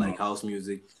lines of like house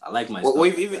music. I like my stuff. Well,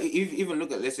 even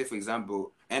look at, let's say for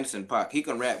example, Anderson .Paak. He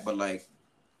can rap, but like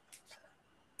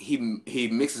he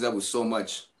mixes up with so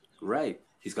much. Right.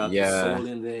 He's got the soul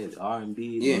in there, the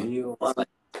R&B, the neo. I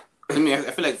mean, I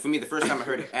feel like for me, the first time I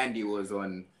heard Andy was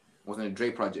on a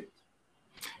Dre project.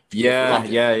 Yeah.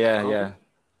 That's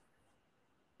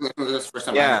the first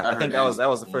time I think that was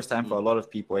the first time for a lot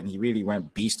of people, and he really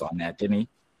went beast on that, didn't he?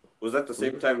 Was that the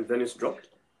same time Venice dropped?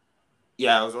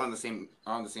 Yeah, it was around the same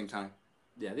time.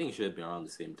 Yeah, I think it should have been around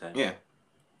the same time. Yeah.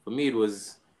 For me, it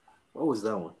was, what was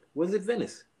that one? Was it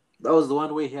Venice? That was the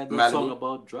one where he had that song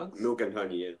about drugs? Milk and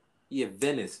Honey, yeah. Yeah,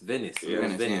 Venice. Yeah, Venice.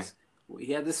 Yeah.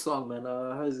 He had this song, man.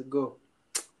 How does it go?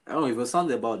 I don't know. It was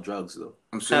something about drugs, though.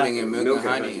 I'm swimming in milk and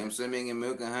honey. I'm swimming in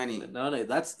milk and honey. No,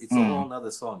 it's a whole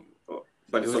other song. Oh,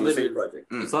 but it's on the same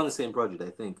project. It's on the same project,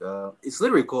 I think. It's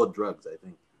literally called Drugs, I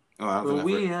think. Oh, when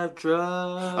we have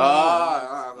drugs.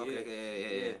 Oh,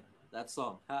 okay. Yeah. That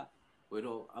song. Well,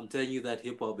 no, I'm telling you that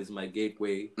hip hop is my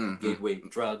gateway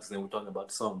drugs. Then we're talking about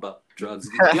the song about drugs.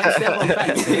 Do you understand what I'm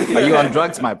trying to say? Are you on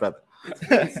drugs, my brother?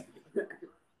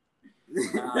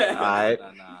 Nah.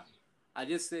 I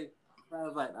just say,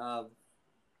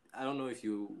 I don't know if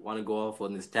you want to go off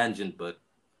on this tangent, but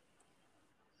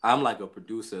I'm like a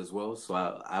producer as well, so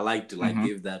I like to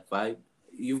give that vibe.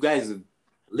 You guys have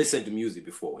listened to music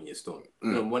before when you're stoned.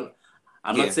 You know, when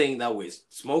I'm not saying that we're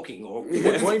smoking or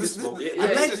going to smoke.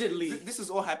 Allegedly, this is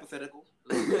all hypothetical.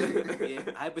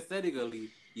 Hypothetically,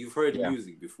 you've heard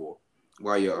music before.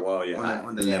 While you're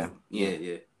on the level.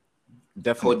 Yeah.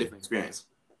 Definitely. Whole different experience.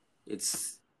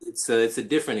 It's a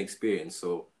different experience,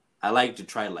 so I like to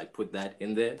try to like put that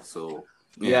in there. So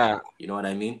you know what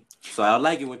I mean. So I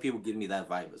like it when people give me that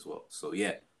vibe as well. So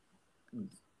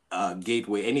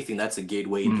gateway, anything that's a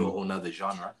gateway into a whole nother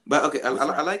genre. But okay,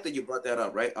 I like that you brought that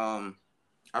up, right?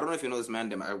 I don't know if you know this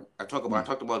man. I talked about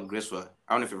Griswa.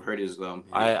 I don't know if you've heard his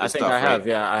I his think stuff, I have. right?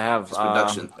 Yeah, I have. His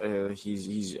production.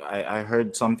 I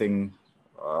heard something.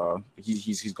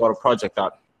 He's got a project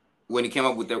out. When he came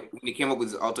up with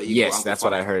his alter ego. Yes, Uncle that's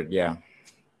Funk. what I heard. Yeah.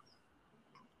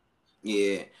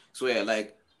 Yeah. So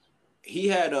like he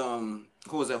had who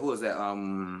was that?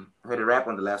 Heard a rap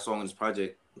on the last song in his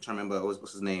project. I'm trying to remember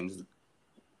what's his name.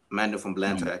 Mando from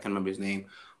Blantyre. I can't remember his name.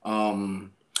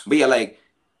 But yeah, like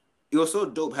it was so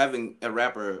dope having a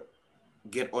rapper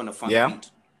get on a funk beat.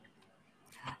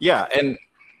 Yeah, and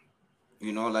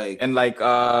you know, like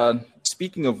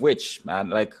speaking of which, man,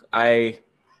 like I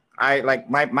like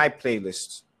my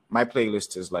playlist. My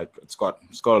playlist is like it's got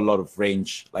a lot of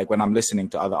range. Like when I'm listening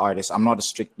to other artists, I'm not a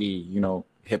strictly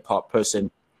hip hop person.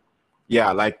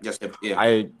 Yeah, like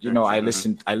I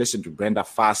listen to Brenda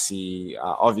Fassie,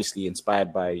 obviously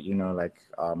inspired by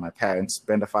my parents,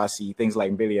 Brenda Fassie, things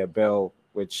like Billy Bell,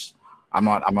 which I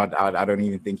don't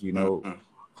even think you know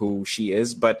who she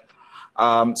is, but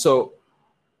so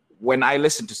when I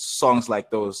listen to songs like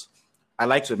those, I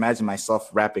like to imagine myself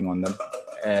rapping on them,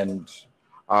 and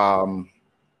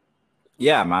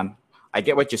yeah, man, I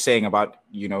get what you're saying about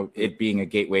it being a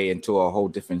gateway into a whole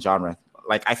different genre.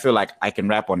 Like I feel like I can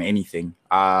rap on anything.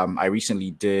 I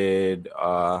recently did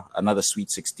another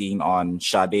Sweet 16 on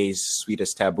Sade's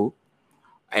Sweetest Taboo,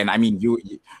 and I mean you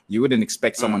wouldn't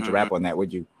expect someone to rap on that,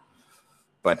 would you?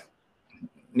 But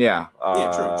yeah,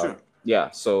 true. Yeah,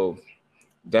 so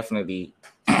definitely,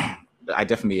 I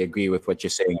definitely agree with what you're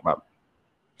saying about.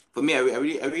 For me, I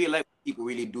really like when people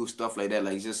really do stuff like that.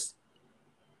 Like it's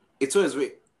always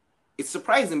it's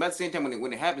surprising, but at the same time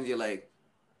when it happens, you're like,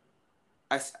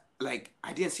 I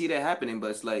didn't see that happening, but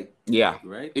it's like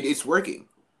right, it's working.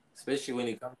 Especially when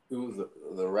it comes to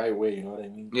the right way, you know what I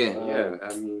mean? Yeah.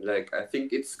 I mean, like I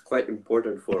think it's quite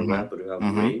important for a rapper to have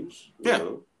range. You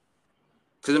know?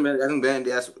 Because I think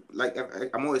that's like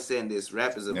I'm always saying this: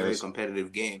 rap is a very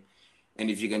competitive game, and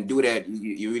if you can do that,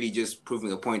 you're really just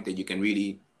proving a point that you can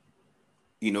really,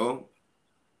 you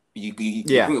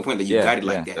proving a point that you got it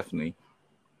like that. Definitely.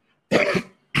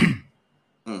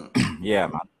 Yeah,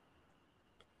 man.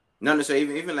 Not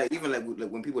necessarily even like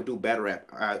when people do battle rap,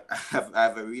 I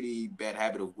have a really bad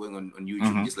habit of going on YouTube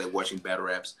and just like watching battle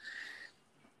raps,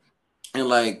 and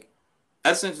like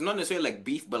that sense not necessarily like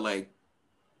beef, but like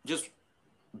just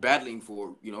battling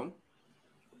for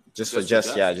just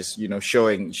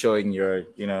showing your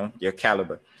your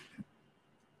caliber.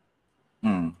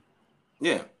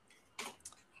 Yeah.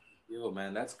 Yo,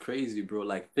 man, that's crazy, bro.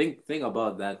 Like think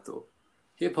about that though.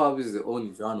 Hip hop is the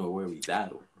only genre where we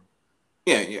battle.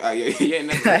 Yeah.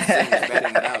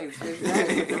 Battling it out.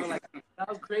 Exactly, bro. Like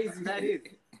how crazy that is.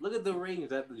 Look at the range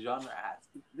that the genre has.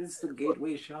 This is the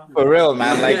gateway genre. For real,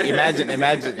 man. Like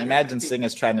imagine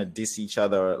singers trying to diss each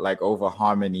other like over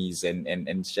harmonies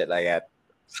and shit like that.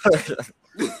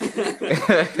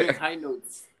 High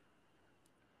notes.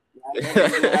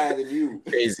 Higher than you.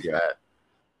 Crazy, man.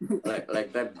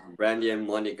 Like that Brandy and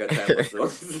Monica type of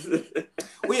song.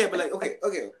 Well, yeah, but like,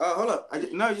 okay. Hold up.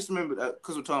 Now I just remembered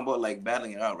because we're talking about like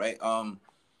battling it out, right?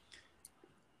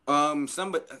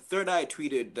 Somebody Third Eye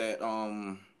tweeted that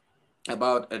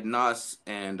about a Nas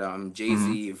and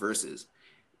Jay-Z versus.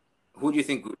 Who do you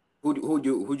think? Who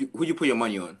you put your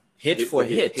money on? Hit for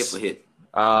hit.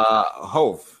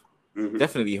 Hove.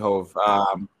 Definitely Hove.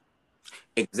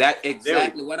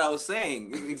 Exactly what I was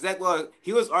saying. Exactly what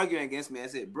he was arguing against me. I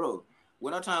said, bro, we're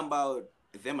not talking about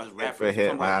them as rappers. Hit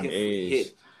for hit, man.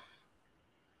 Hit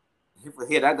for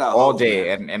hit. I got all Hove,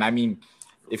 day, man. and I mean,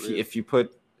 if you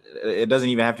put, it doesn't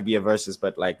even have to be a versus,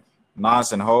 but like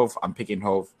Nas and Hove, I'm picking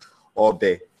Hove all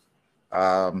day.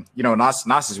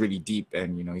 Nas is really deep,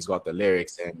 and he's got the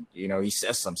lyrics, and he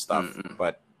says some stuff,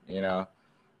 but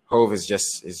Hove is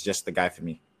just the guy for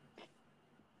me.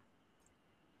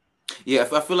 Yeah,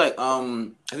 I feel like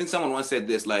I think someone once said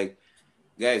this, like,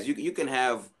 guys, you can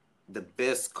have the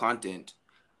best content,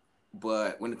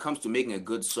 but when it comes to making a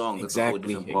good song, that's a whole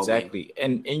different ballgame. Exactly.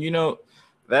 And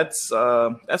that's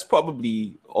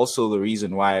probably also the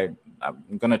reason why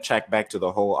I'm gonna track back to the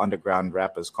whole underground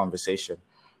rappers conversation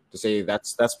to say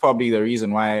that's probably the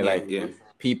reason why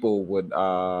people would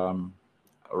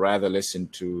rather listen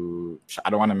to, I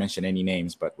don't want to mention any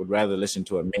names, but would rather listen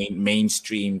to a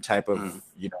mainstream type of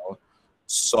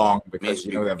song because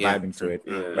they're vibing to it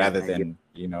rather than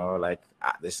like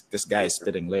this guy is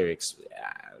spitting lyrics.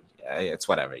 It's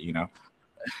whatever.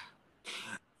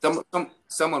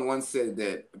 Someone once said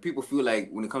that people feel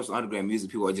like when it comes to underground music,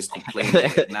 people are just complaining.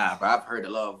 Like, nah, but I've heard a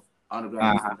lot of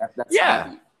underground music. That's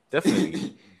happy.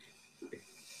 Definitely.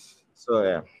 So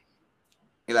yeah.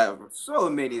 Like so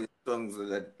many songs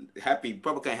that happy,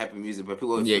 probably kind of happy music, but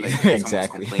people feel like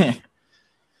exactly. complaining.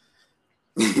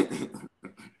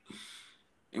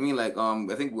 I mean, like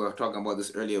I think we were talking about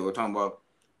this earlier. We're talking about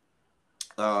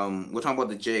the we're talking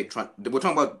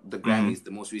about the Grammys,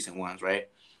 the most recent ones, right?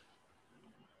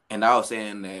 And I was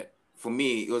saying that for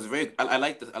me, it was very. I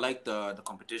like the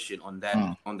competition on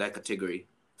that category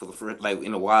for the first, like,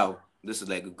 in a while. This is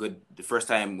like the first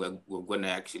time we're going to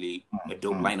actually a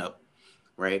dope lineup,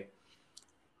 right?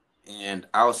 And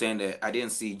I was saying that I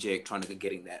didn't see Jay Electronica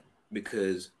getting that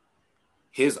because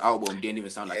his album didn't even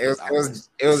sound like his album.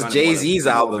 It was Jay-Z's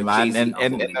album, man, and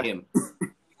him.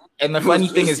 And the funny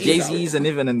thing is, Jay-Z isn't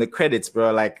even in the credits,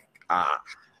 bro. Like,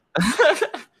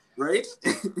 right?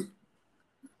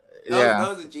 That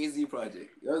was a Jay-Z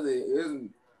project.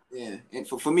 And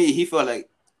for me, he felt like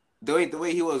the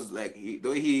way he was, like, the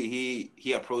way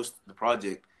he approached the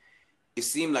project, it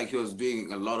seemed like he was doing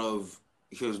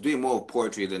more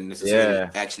poetry than necessarily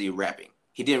actually rapping.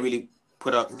 He didn't really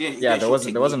put up. There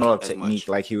wasn't a lot of technique.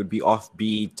 Like, he would be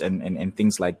offbeat and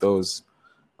things like those.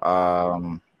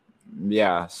 So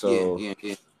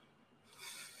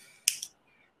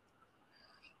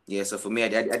so for me, I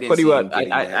didn't. But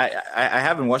I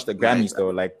haven't watched the Grammys though.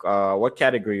 Like, what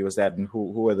category was that, and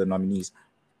who were the nominees?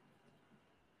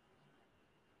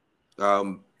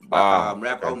 Rap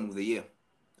album of the year.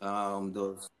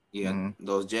 Those Jay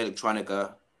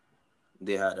Electronica.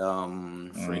 They had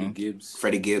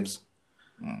Freddie Gibbs,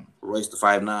 Royce the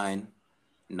 5'9",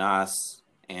 Nas,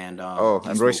 and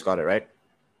and Royce got it, right?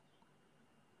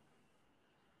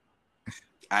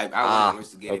 I wanted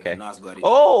Royce to get it, but Nas got it.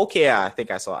 Oh, okay. I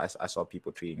think I saw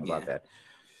people tweeting about that.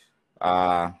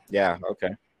 Okay.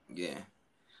 Yeah,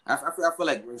 I feel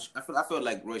like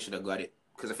Royce should have got it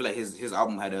because I feel like his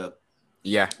album had a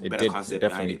better concept. It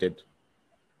definitely did.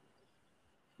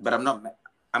 But I'm not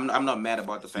mad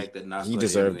about the fact that Nas he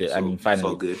deserved it. I mean, finally,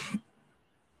 so good.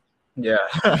 Yeah,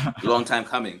 long time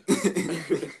coming.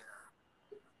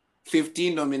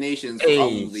 15 nominations for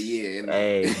album of the year, and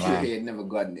he had never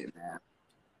gotten it, man.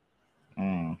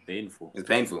 Painful. It's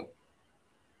painful.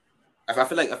 I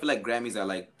feel like Grammys are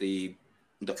like the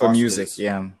for music,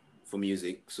 for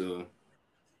music. So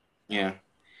yeah,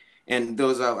 and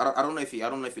those I don't know if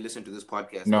you listen to this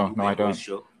podcast. No, I don't.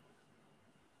 Show.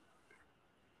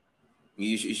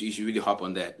 You should really hop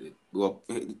on that. Well,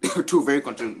 two very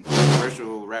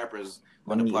controversial rappers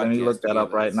on the podcast. Let me look that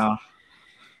up right now.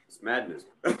 It's madness.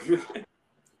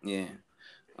 Yeah.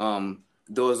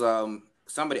 Those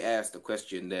somebody asked a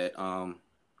question that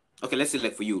okay, let's say,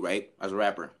 like, for you, right, as a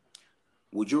rapper,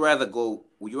 would you rather go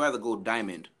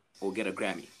diamond or get a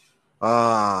Grammy?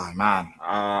 Man.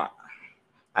 I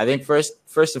think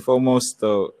first and foremost,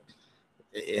 though,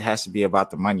 it has to be about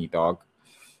the money, dog.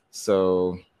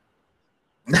 So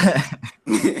yeah,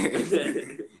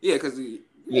 because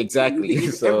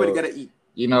exactly. So everybody gotta eat.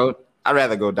 I'd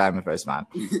rather go diamond first, man.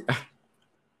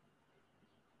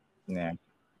 Yeah.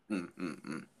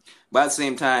 But at the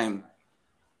same time,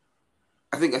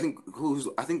 I think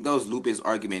that was Lupe's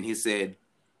argument. He said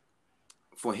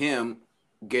for him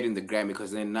getting the Grammy,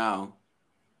 because then now,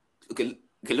 okay,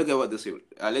 look at what this is.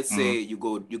 Let's say you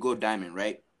go diamond,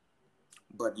 right?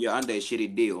 But you're under a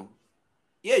shitty deal.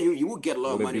 Yeah, you will get a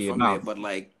lot of money from it, but,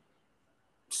 like,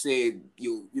 say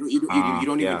you don't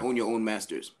even own your own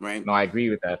masters, right? No, I agree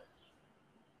with that.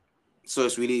 So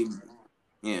it's really,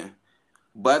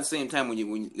 but at the same time,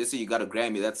 when let's say you got a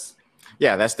Grammy, that's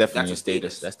definitely a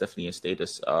status. That's definitely a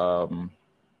status. I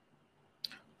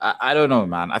don't know,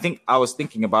 man. I think I was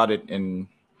thinking about it, and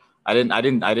I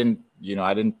didn't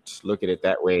look at it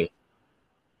that way.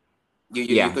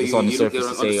 It's on the surface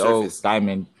to say, oh,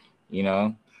 diamond,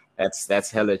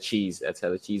 that's hella cheese. That's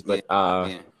hella cheese. But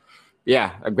a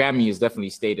Grammy is definitely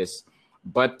status.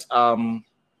 But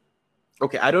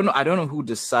okay, I don't know who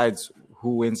decides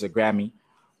who wins a Grammy,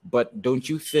 But don't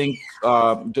you think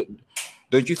Yeah,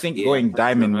 going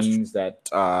diamond that's true. means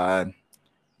that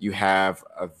you have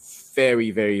a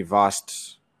very, very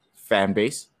vast fan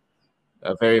base,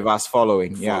 a very vast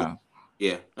following? Yeah.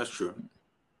 Yeah, that's true.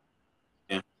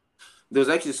 Yeah. There's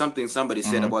actually something somebody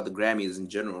said about the Grammys in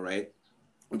general, right?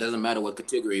 It doesn't matter what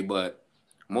category, but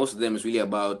most of them is really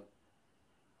about,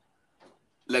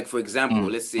 like, for example,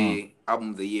 let's say album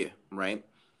of the year, right?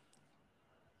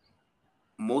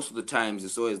 Most of the times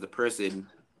it's always the person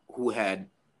who had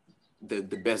the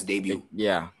best debut.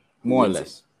 Yeah, who more or wins it.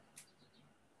 less.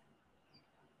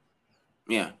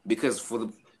 Yeah, because for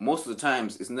the most of the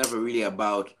times it's never really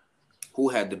about who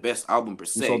had the best album per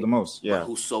se, Who sold the most? Yeah. but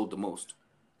who sold the most.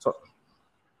 So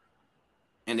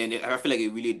And then I feel like it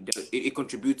really it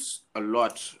contributes a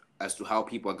lot as to how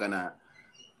people are gonna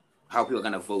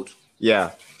vote.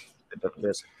 yeah.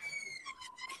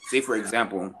 Say for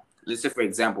example,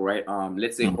 right?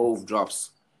 Let's say Hove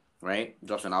drops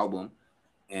an album,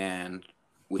 and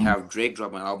we have Drake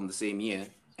drop an album the same year,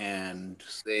 and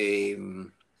say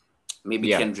maybe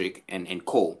Kendrick and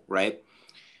Cole, right?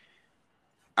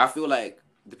 I feel like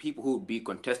the people who would be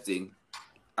contesting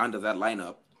under that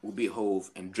lineup will be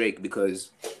Hove and Drake,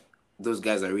 because those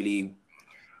guys are really,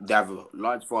 they have a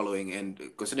large following, and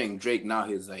considering Drake now,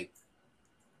 he's like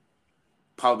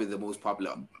probably the most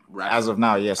popular rapper As of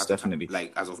now, yes, definitely.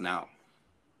 Like as of now,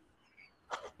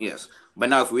 yes. But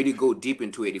now, if we really go deep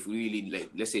into it, if we really,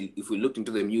 like, let's say, if we looked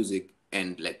into the music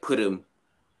and like put them,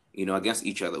 against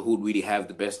each other, who would really have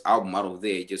the best album out of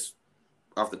there? Just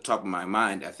off the top of my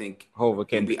mind, I think Hove or it would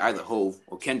Kendrick. be either Hove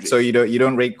or Kendrick. So you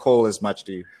don't rate Cole as much,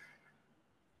 do you?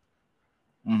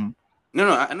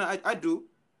 No, I do.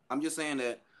 I'm just saying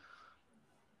that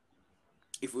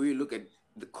if we really look at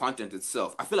the content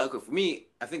itself, I feel like for me,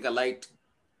 I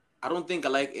don't think I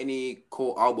like any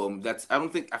Cole album. I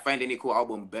don't think I find any Cole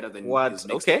album better than What? his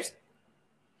Okay.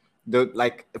 mixtapes.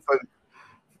 Like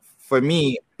for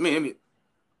me, I mean,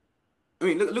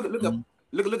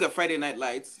 look at Friday Night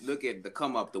Lights. Look at the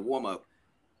Come Up, the Warm Up.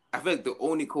 I feel like the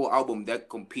only Cole album that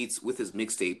competes with his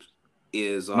mixtapes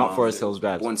is not Forest Hills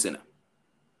Drive. Born Sinner.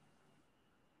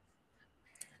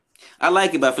 I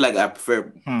like it, but I feel like I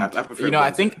prefer. I prefer.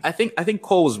 I think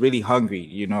Cole was really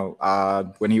hungry.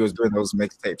 When he was doing those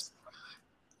mixtapes.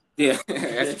 Yeah,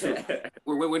 that's true.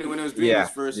 When he was doing his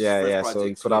first project, so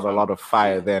he put out a lot of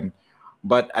fire then.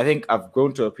 But I think I've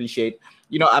grown to appreciate.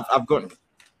 I've grown.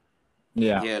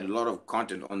 Yeah, he had a lot of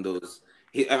content on those.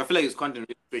 I feel like his content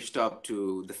really switched up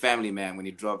to The Family Man when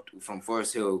he dropped from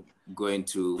Forest Hill going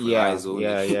to Verizon.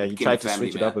 Yeah. He tried to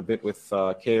switch it up a bit with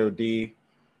KOD.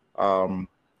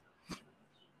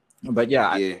 But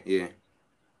yeah.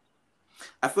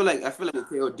 I feel like with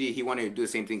KOD, he wanted to do the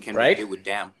same thing Kendrick did with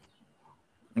Damn.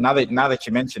 Now that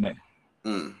you mention it,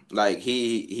 like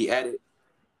he added,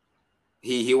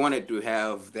 he wanted to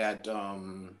have that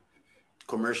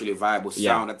commercially viable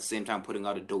sound at the same time putting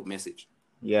out a dope message.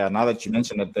 Yeah, now that you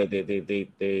mention it,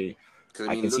 they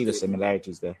I can see the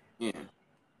similarities there. Yeah.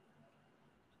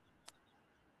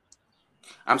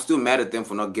 I'm still mad at them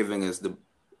for not giving us the.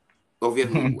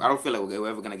 Obviously, I don't feel like we're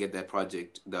ever gonna get that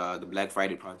project, the Black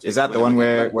Friday project. Is that the one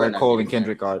where Cole and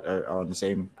Kendrick are on the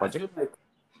same project?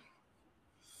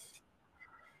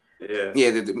 Yeah,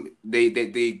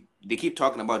 they keep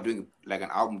talking about doing like an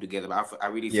album together, but I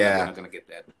really feel like they're not gonna get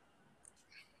that.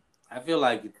 I feel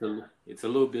like it's a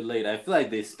little bit late. I feel like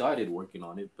they started working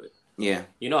on it, but yeah,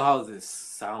 you know how this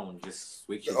sound just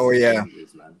switches. Oh yeah,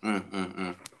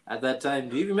 man. At that time,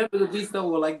 do you remember the beats that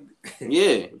were like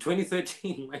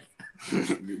 2013? Like, I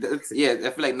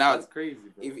feel like now it's crazy.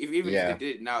 If they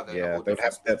did it now, they'd have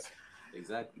that.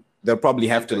 Exactly. They'll probably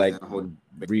have to like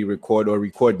re-record or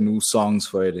record new songs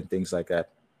for it and things like that.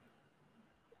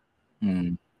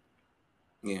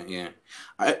 Yeah.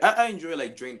 I enjoy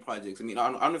like joint projects. I mean, I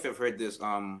don't know if you've heard this.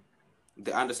 The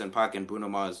Anderson .Paak and Bruno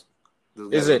Mars.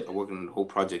 Those guys are working on the whole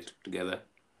project together.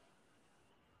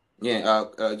 Yeah.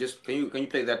 Just can you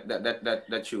play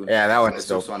that tune? Yeah, that one is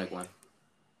dope. Sonic one.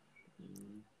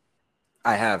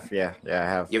 I have. Yeah, I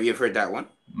have. You've heard that one?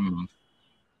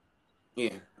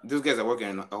 Yeah. Those guys are working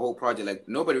on a whole project. Like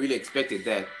nobody really expected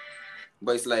that,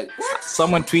 but it's like what?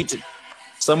 Someone tweeted,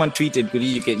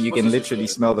 you can literally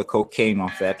smell the cocaine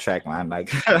off that track, man.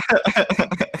 Like,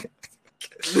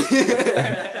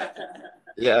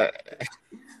 yeah.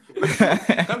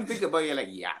 Come think about it, like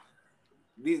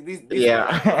these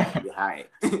high.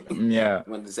 Yeah.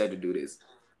 When they decide to do this,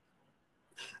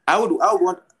 I would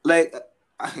want like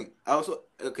I also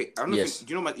okay. I don't know. If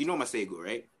you know Masego,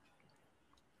 right?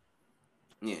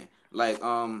 Yeah, like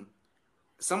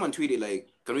someone tweeted like,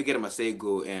 "Can we get a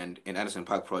Masego and Anderson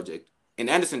 .Paak project?" And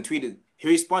Anderson tweeted he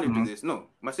responded to this. No,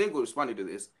 Masengo responded to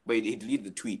this, but he deleted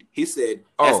the tweet. He said,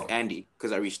 "Ask Andy,"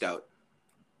 because I reached out.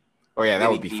 Oh yeah,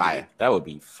 that would be fire. That would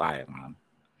be fire, man.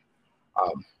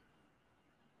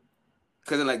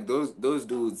 Because like those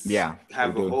dudes,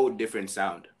 have a whole different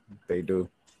sound. They do.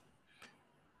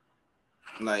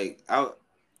 Like I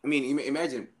mean,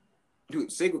 imagine, dude,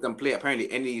 Seiko can play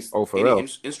apparently any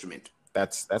instrument.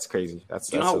 That's crazy.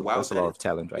 That's a lot of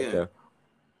talent right there.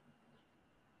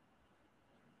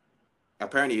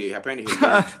 Apparently, he's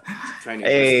trying to.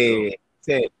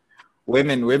 Hey,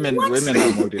 women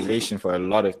are motivation for a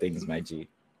lot of things, my G.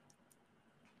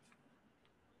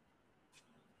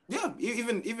 Yeah,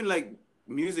 even like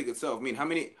music itself. I mean, how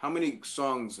many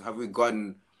songs have we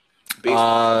gotten based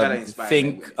that inspired? I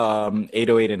think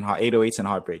 808s and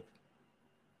Heartbreak.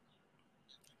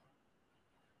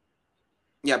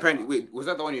 Yeah, apparently. Wait, was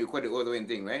that the one you recorded all the way in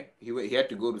thing, right? He had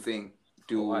to go to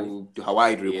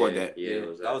Hawaii to record that. Yeah,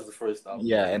 that was the first album.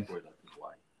 Yeah, and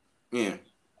Hawaii. Yeah,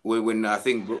 when I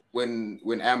think when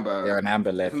Amber. Yeah, when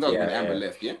Amber left. When Amber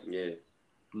left. Yeah. Yeah.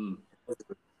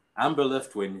 Amber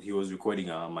left when he was recording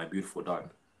My Beautiful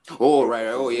Dark. Oh right.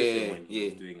 Oh yeah. He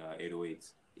was doing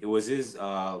 808s. It was his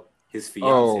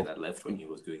fiance that left when he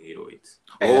was doing 808s.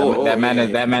 That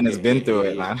man has been through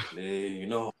it, man. You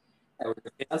know, when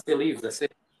your fiance leaves, that's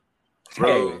it.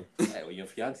 Bro. When your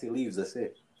fiance leaves, that's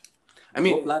it. I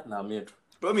mean, Bro,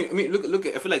 I mean, look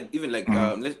at. I feel like even like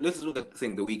let's look at The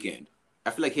Weeknd. I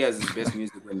feel like he has his best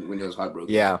music when he was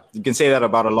heartbroken. Yeah, you can say that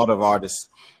about a lot of artists.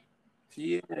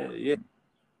 Yeah.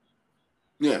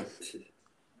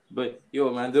 But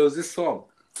yo, man, there was this song.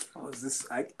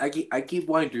 I keep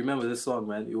wanting to remember this song,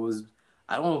 man. It was,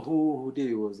 I don't know who did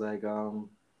it. It was like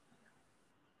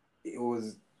it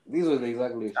was. These were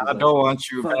exactly. I don't want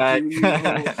you back.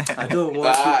 I don't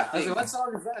want you. I said, what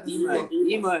song is that?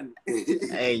 Eman.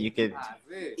 Hey, you could.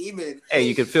 Hey,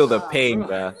 you could feel the pain,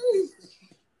 bro.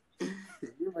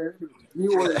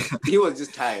 He was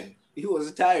just tired. He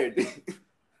was tired.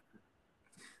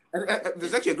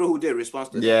 There's actually a girl who did a response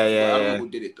to that. Yeah. I don't know who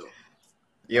did it though.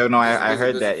 Yo, no, I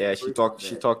heard that. Yeah, she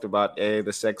talked about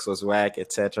the sex was whack,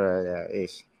 etc. Yeah,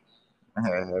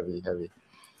 heavy.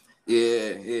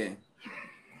 Yeah.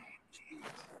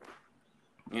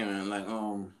 Yeah, man. Like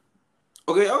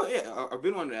okay. Oh yeah, I've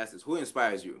been wanting to ask this. Who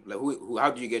inspires you? Like who?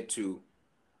 How do you get to?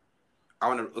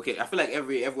 Okay, I feel like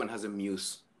everyone has a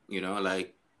muse. You know,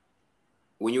 like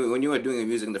when you were doing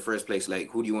music in the first place, like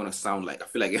who do you want to sound like? I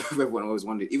feel like everyone always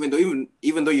wanted, even though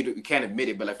you can't admit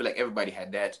it, but I feel like everybody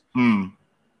had that. I'm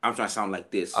trying to sound like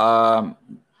this. I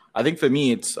think for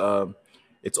me, it's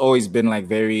always been like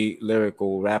very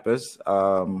lyrical rappers.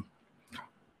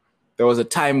 There was a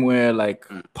time where like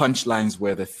punchlines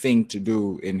were the thing to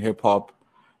do in hip hop,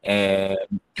 and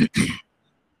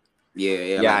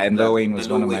yeah, and Lil Wayne was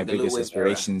one of my biggest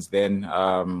inspirations then.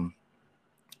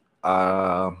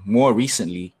 More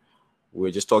recently, we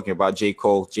were just talking about J.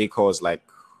 Cole. J. Cole's like,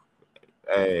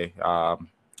 I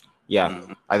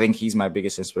think he's my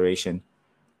biggest inspiration.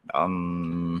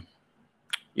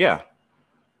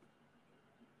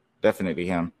 Definitely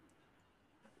him.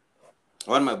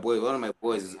 One of my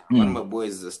boys is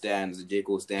a stan, is a J.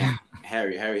 Cole stan.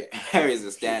 Harry is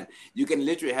a stan. You can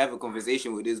literally have a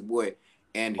conversation with this boy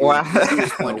and he'll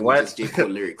respond with just J. Cole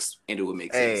lyrics and it will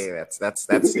make sense. Hey, that's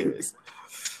serious.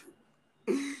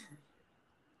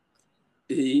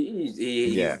 He's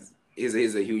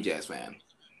a huge ass fan.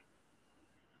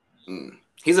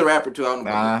 He's a rapper too. I don't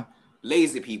know.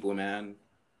 Lazy people, man.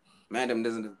 Them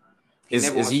doesn't. Is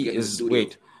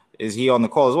he on the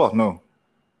call as well? No.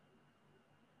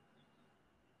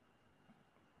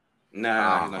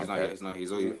 Nah, he's not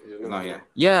here.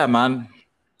 Yeah, man.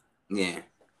 Yeah.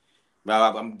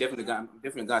 But I'm definitely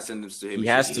gonna send this to him. He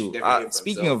has to.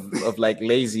 Speaking of like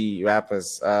lazy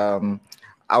rappers,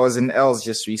 I was in Els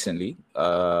just recently.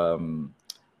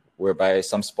 We're by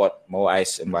some spot, Mo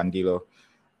Ice and Bandilo,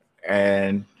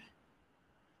 and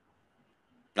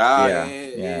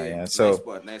yeah.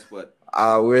 So nice spot.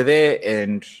 We're there,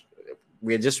 and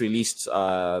we had just released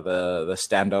the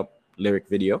stand-up lyric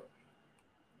video.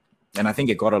 And I think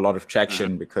it got a lot of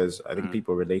traction because I think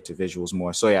people relate to visuals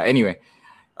more. So yeah, anyway,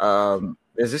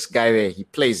 there's this guy there, he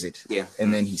plays it. Yeah.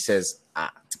 And then he says,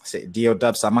 Dee Oh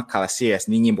Dub sama kala serious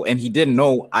ni nyimbo. And he didn't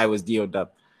know I was Dee Oh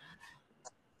Dub.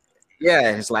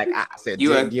 Yeah, it's like, Dee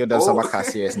Oh Dub sama kala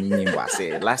serious ni nyimbo. I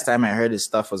said, last time I heard his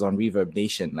stuff was on Reverb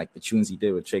Nation, like the tunes he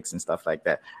did with Tricks and stuff like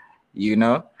that. You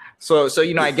know? So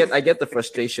you know, I get the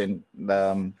frustration.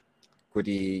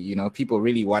 People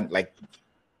really want like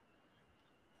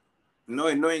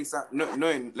knowing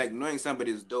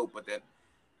somebody is dope, but then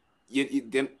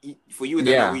for you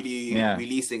they're not really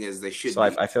releasing as they should. So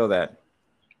I feel that.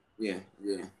 Yeah.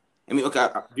 I mean, okay.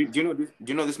 Do you know this?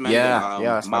 Do you know this man? Yeah,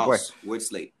 that's my boy. Mouse Word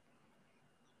Slate.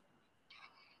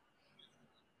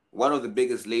 One of the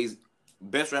biggest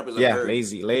best rappers I've heard.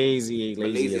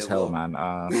 Lazy as hell, well. Man.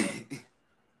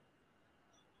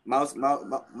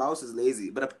 Mouse is lazy,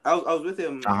 but I was with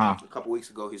him a couple weeks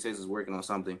ago. He says he's working on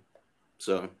something.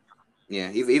 So,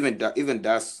 yeah, even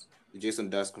Jason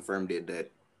Dust confirmed it that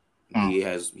he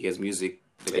has music.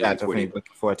 Yeah, definitely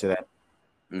looking forward to that.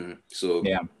 So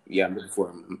yeah, I'm looking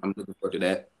forward to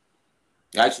that.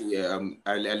 Actually,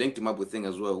 I linked him up with thing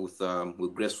as well with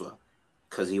Grisfa,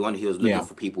 because he was looking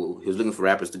for people. He was looking for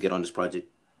rappers to get on this project.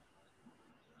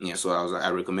 Yeah, so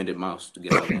I recommended Mouse to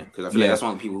get on there because I feel like that's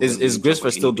one of the people. Is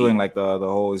Grisfa still doing like the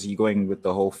whole? Is he going with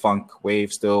the whole funk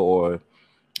wave still, or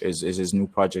is his new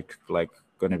project like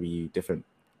going to be different?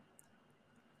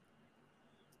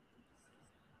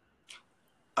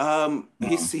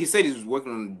 He said he's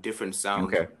working on different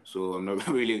sounds. Okay. So I'm not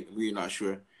really not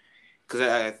sure, because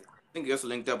I think he also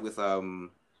linked up with Zico,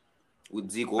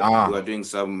 who are doing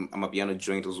some Amapiano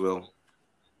joint as well.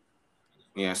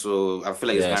 Yeah, so I feel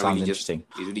like it's not really he's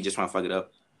really just trying to fuck it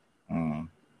up.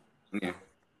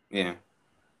 Yeah.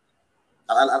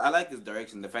 I like his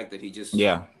direction. The fact that he just he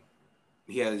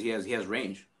has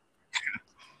range.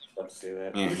 I'd say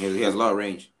that. Yeah, he has a lot of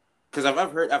range. Because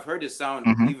I've heard his sound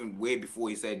even way before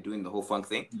he started doing the whole funk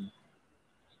thing.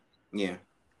 Yeah,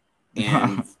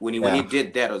 and when he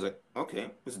did that, I was like,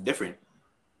 okay, it's different.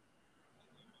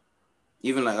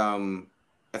 Even like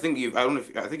I think you've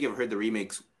heard the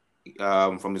remix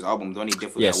from his album, the one he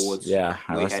did for the awards. Yeah,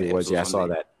 I watched the awards. Yeah, I saw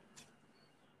that.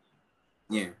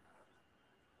 Yeah,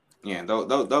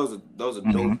 that was a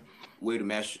dope way to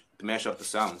mash up the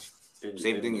sounds.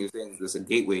 Same thing you're saying. There's a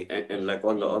gateway, and like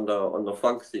on the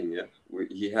funk thing,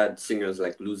 he had singers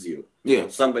like Luzio. Yeah,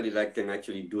 somebody that can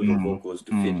actually do the vocals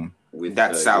to fit with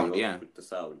that sound. With the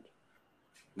sound.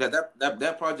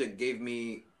 That project gave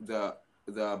me the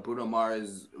Bruno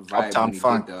Mars vibe. Uptown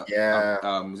Funk.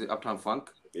 Was it Uptown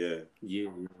Funk? Yeah.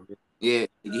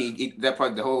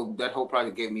 That whole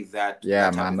project gave me that. Yeah,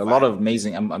 that man, a lot of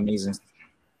amazing.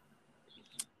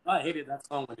 I hated that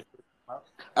song when it first came out.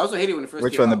 I also hated when it first.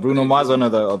 Which one, the Bruno Mars one or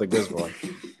the Grizz one?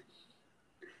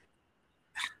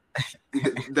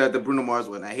 the Bruno Mars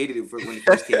one. I hated it when it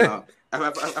first came out.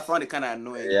 I found it kind of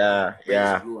annoying. Yeah.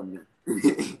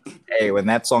 Hey, when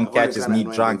that song catches me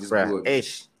drunk, bro.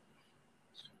 Ish.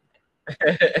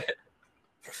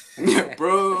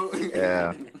 Bro.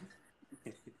 Yeah.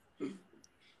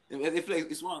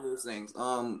 It's one of those things.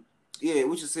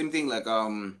 Which is the same thing. Like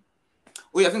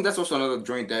I think that's also another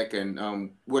joint deck,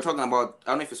 and we're talking about.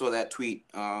 I don't know if you saw that tweet.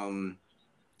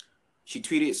 She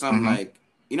tweeted something like,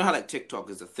 you know how like TikTok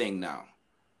is a thing now,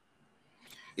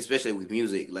 especially with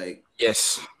music. Like,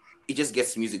 yes, it just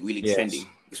gets music really trending,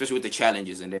 especially with the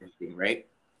challenges and everything, right?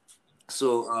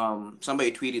 So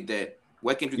somebody tweeted that.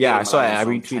 Why can't we? I saw it. I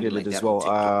retweeted it as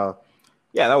well.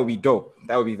 That would be dope.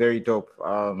 That would be very dope.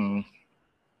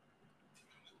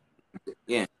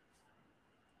 Yeah.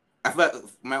 I feel like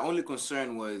my only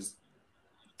concern was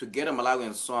to get a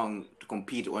Malawian song to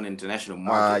compete on international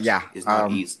markets is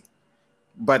not easy.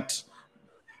 But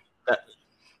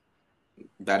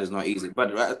that is not easy.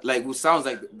 But like it sounds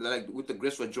like with the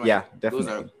Griswa joint, definitely. Those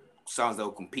are sounds that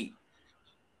will compete.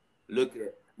 Look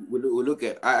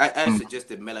at I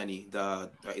suggested Melanie the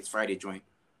It's Friday joint.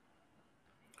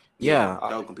 That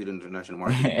will compete on the international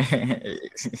market.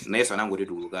 Next one I'm going to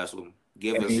do, guys.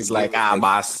 He's like,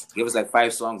 boss. Give us like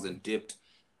 5 songs and dipped.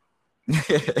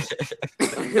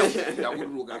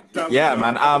 Yeah,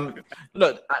 man.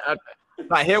 Look,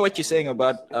 I hear what you're saying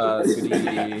about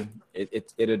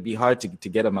it'd be hard to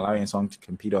get a Malawian song to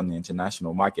compete on the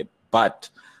international market. But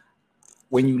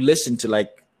when you listen to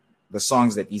like the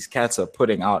songs that these cats are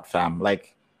putting out, fam,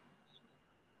 like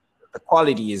the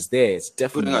quality is there. It's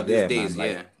definitely there, days,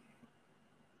 man. Like,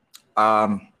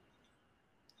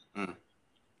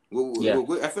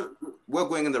 I feel we're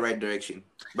going in the right direction,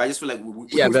 but I just feel like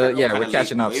we're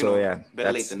catching up. So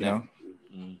better late than never.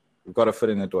 We've got a foot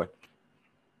in the door.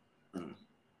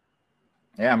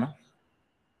 Yeah, man.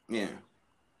 Yeah,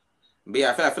 but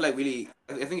yeah, I feel like really,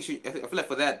 I feel like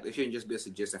for that it shouldn't just be a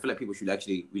suggestion. I feel like people should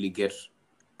actually really get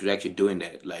to actually doing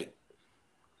that. Like,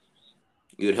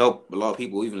 it would help a lot of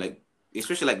people, even like,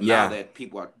 especially like now that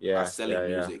people are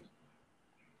selling music.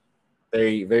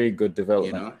 Very, very good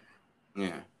development. You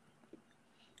know?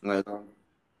 Yeah.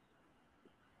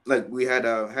 Like we had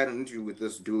an interview with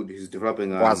this dude who's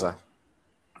developing Waza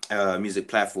music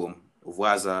platform.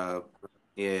 Waza,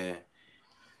 yeah.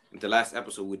 The last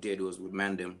episode we did was with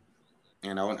Mandem,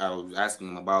 and I was asking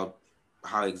him about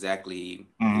how exactly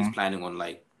he's planning on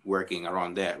like working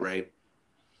around that, right?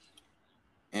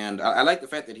 And I like the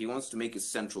fact that he wants to make it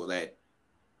central that,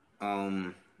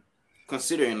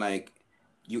 considering like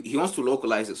he wants to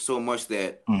localize it so much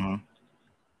that,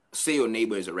 say your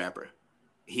neighbor is a rapper,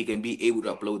 he can be able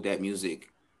to upload that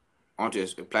music onto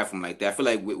a platform like that. I feel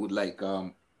like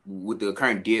with the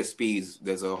current DSPs,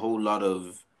 there's a whole lot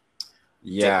of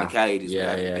technicalities.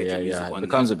 It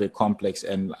becomes a bit complex,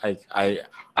 and I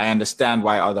understand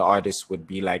why other artists would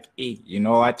be like, hey, you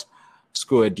know what?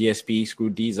 Screw a DSP, screw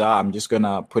Deezer. I'm just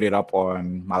gonna put it up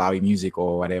on Malawi Music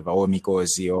or whatever, or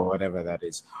Mikozi or whatever that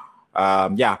is. I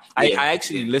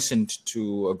actually listened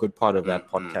to a good part of that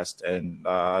podcast, and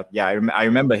I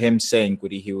remember him saying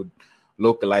he would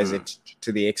localize it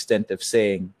to the extent of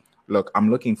saying, look,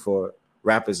 I'm looking for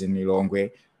rappers in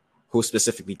Lilongwe who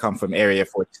specifically come from Area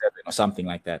 47 or something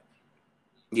like that.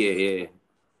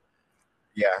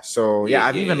 So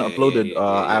I've even uploaded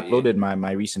I uploaded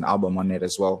my recent album on it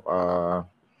as well.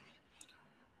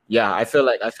 I feel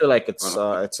like it's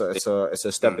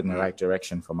a step in the right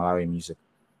direction for Malawi music.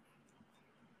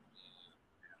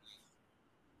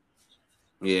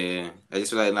 Yeah, I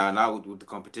just feel like now with the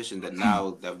competition that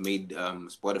now they've made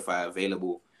Spotify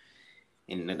available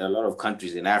in a lot of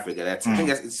countries in Africa. I think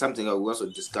it's something that we also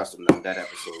discussed on that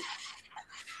episode.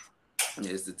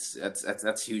 Yes,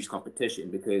 that's huge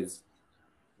competition, because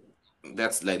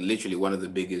that's like literally one of the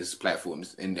biggest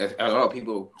platforms, and a lot of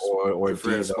people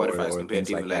prefer Spotify compared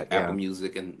to even like Apple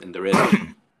Music and the rest.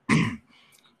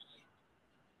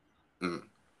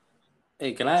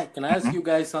 Hey, can I ask you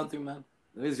guys something, man?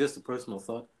 It's just a personal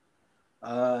thought.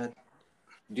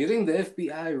 Do you think the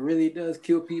FBI really does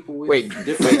kill people with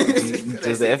different...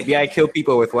 Does the FBI kill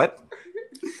people with what?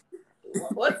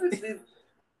 What's this?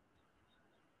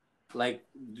 Like,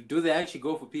 do they actually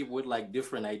go for people with like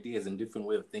different ideas and different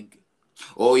way of thinking?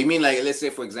 Oh, you mean like, let's say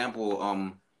for example,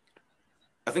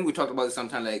 I think we talked about it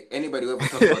sometime. Like anybody who ever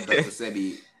talked about Dr.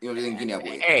 Sebi, you know, Guinea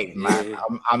boy. Hey man,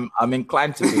 I'm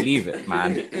inclined to believe it,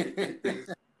 man.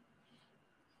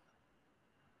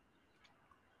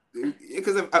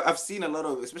 Because I've seen a lot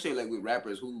of, especially like with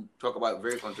rappers who talk about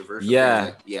very controversial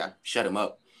things, like, shut him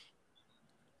up.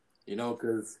 You know,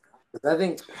 because I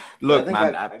think, man,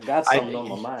 I got something on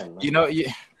my mind. Man. You know,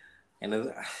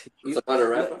 and it's about a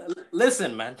rapper.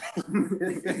 Listen, man.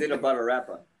 Is it about a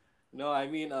rapper? No, I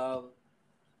mean,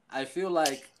 I feel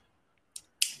like,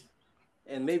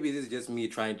 and maybe this is just me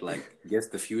trying to like guess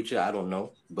the future. I don't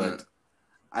know, but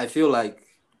I feel like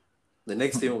the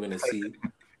next thing we're gonna see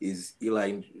is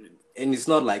Eli, and it's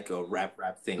not like a rap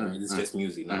thing. It's just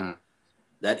music now.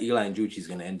 That Eli and Juchi is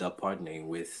gonna end up partnering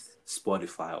with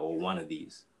Spotify or one of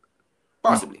these.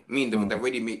 Possibly. I mean,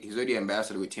 he's already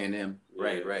ambassador with TNM.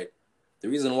 Right. The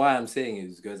reason why I'm saying it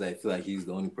is because I feel like he's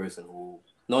the only person who,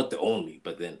 not the only,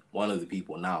 but then one of the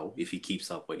people now, if he keeps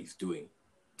up what he's doing,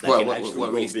 who are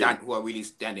really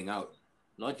standing out.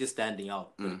 Not just standing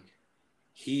out, but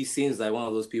he seems like one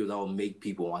of those people that will make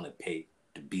people want to pay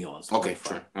to be on Spotify. Okay,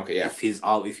 sure. Okay, yeah.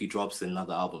 If he drops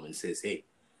another album and says, "Hey,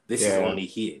 this is only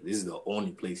here. This is the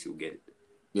only place you'll get it."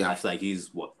 Yeah, I feel like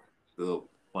he's one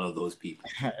of those people.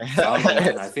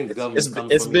 I think the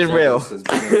government. It's been real. It's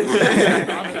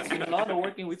been a lot of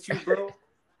working with you, bro.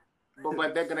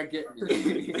 But they're gonna get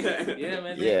me. Yeah,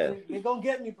 man. They're gonna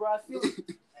get me, bro. I feel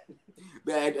it.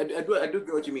 But I do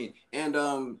get what you mean, and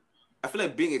I feel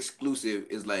like being exclusive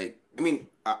is like, I mean,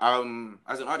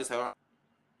 as an artist, I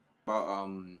about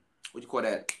what do you call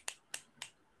that?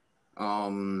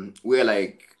 Where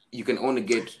like you can only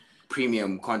get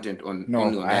premium content on.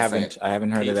 No, I haven't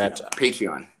heard of that.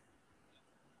 Patreon.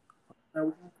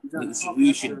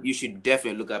 You should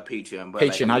definitely look at Patreon. But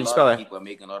Patreon, how do you spell that? People are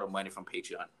making a lot of money from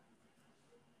Patreon.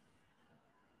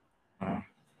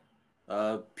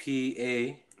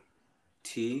 PAT.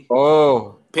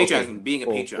 Oh, Patreon, being a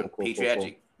patron,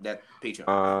 patriotic. That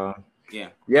Patreon.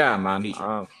 Yeah, man.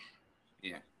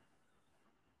 Yeah.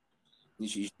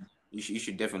 You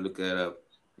should definitely look that up,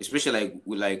 especially like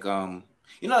with like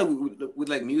with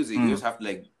like music. You just have to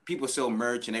like people sell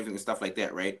merch and everything and stuff like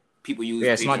that, right? People use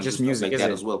it's not just music, like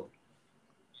that as well.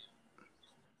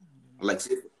 Like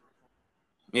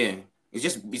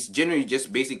it's generally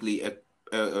just basically a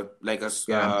I'm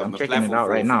checking platform it out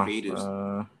right now.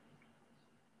 Creatives.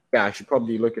 I should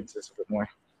probably look into this a bit more.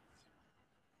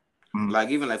 Like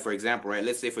even like for example, right?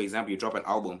 Let's say for example you drop an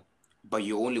album, but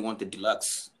you only want the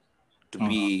deluxe to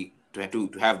be to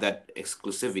have that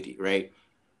exclusivity, right?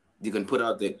 You can put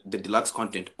out the deluxe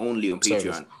content only on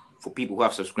Patreon for people who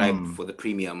have subscribed for the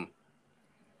premium.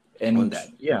 And on that.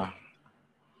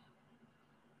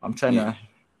 I'm trying to.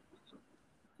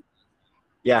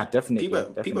 Yeah, definitely.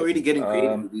 People are really getting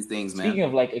creative with these things, man. Speaking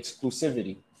of like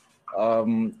exclusivity,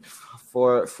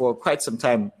 For quite some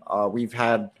time, we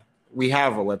have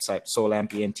a website,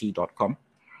 soulampient.com.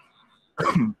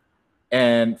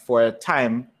 And for a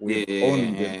time, we've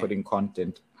only been putting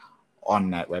content on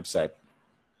that website.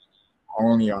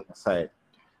 Only on the site.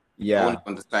 Yeah. Only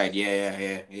on the site.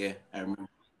 Yeah. I remember.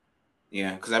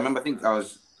 Yeah, because I remember, I think there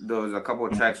was a couple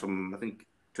of tracks from, I think,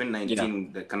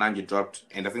 2019 that Kananja dropped,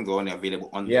 and I think they're only available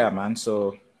on there. Yeah, man.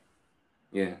 So.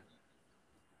 Yeah,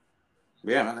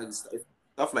 man. It's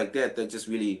stuff like that just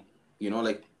really,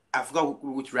 like, I forgot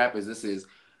which rappers this is.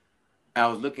 I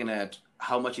was looking at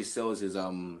how much he sells his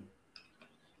what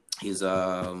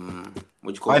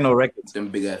you call vinyl records, them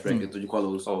big ass records. What you call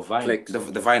those? Oh, vinyl.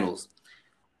 The vinyls.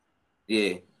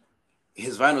 Yeah,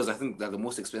 his vinyls I think they're the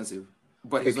most expensive.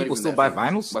 But people still buy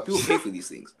vinyls. But people pay for these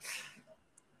things.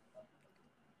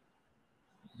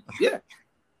 Yeah,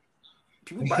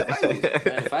 people buy vinyls.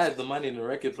 Man, if I had the money in the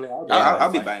record player,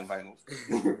 I'll be buying vinyls.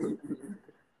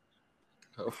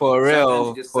 For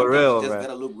real, just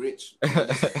gotta look rich.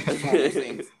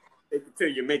 Until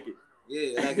you make it.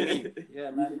 Yeah, like me.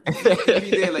 Yeah, man. You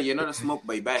be there like you're not a smoke,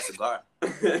 but you buy a cigar.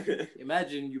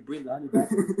 Imagine you bring the honey back.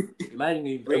 Imagine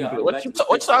you bring out. What you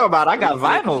talking about? I got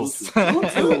vinyls.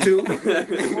 Bluetooth.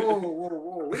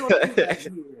 Whoa. We don't do that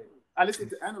here. I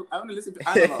only listen to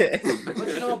analog. What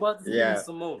you know about this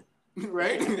Simone?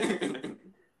 Right?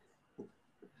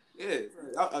 Yeah.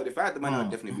 If I had the money, I'd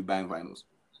definitely be buying vinyls.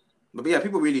 But yeah,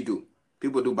 people really do.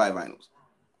 People do buy vinyls.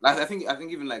 Like I think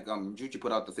even like Juicy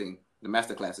put out the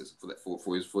master classes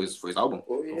for his album.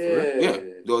 Oh yeah. Yeah.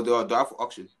 They're out for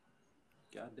auction.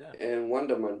 Goddamn. And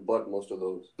Wonderman bought most of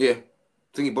those. Yeah. I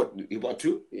think he bought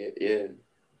two? Yeah.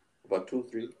 About 2,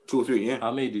 3. 2 or 3, yeah.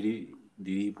 How many did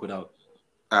he put out?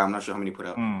 I'm not sure how many he put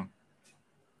out.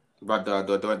 But there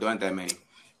aren't that many.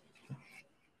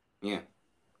 Yeah.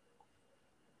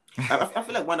 I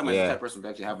feel like Wonderman is the type of person to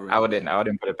actually have a record. I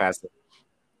wouldn't put it past it.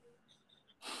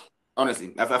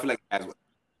 Honestly, I feel like he has one.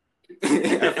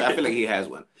 I feel like he has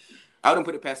one. I wouldn't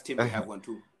put it past Tim to have one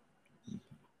too.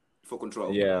 For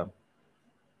Control. Yeah.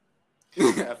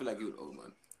 I feel like he would own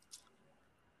one.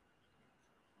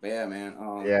 But yeah, man.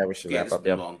 We should wrap up.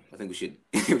 Yeah. Long. I think we should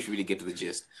really get to the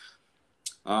gist.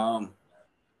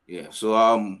 Yeah. So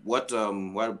what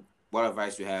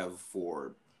advice do you have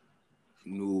for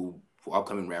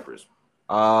upcoming rappers?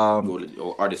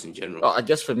 Or artists in general? I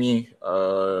guess for me,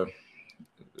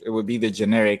 it would be the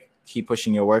generic keep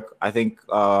pushing your work. I think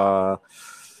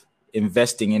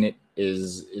investing in it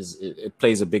it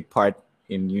plays a big part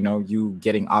in you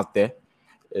getting out there.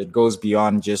 It goes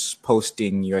beyond just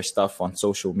posting your stuff on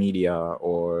social media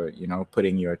or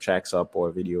putting your tracks up or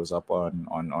videos up on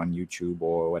YouTube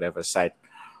or whatever site.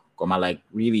 Like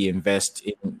really invest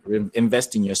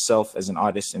in yourself as an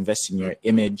artist, invest in your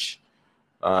image,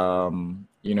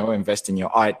 invest in your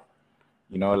art,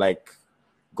 like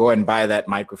go and buy that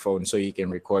microphone so you can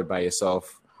record by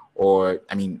yourself. Or,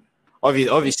 I mean,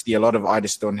 obviously a lot of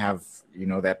artists don't have,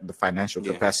 the financial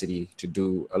capacity to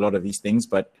do a lot of these things,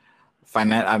 but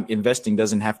investing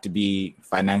doesn't have to be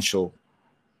financial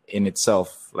in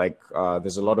itself. Like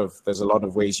there's a lot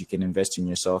of ways you can invest in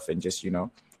yourself and just,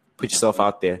 put yourself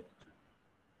out there.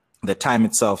 The time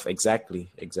itself,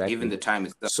 exactly. Even the time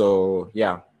itself. So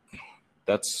yeah,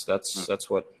 that's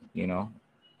what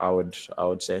I would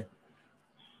say.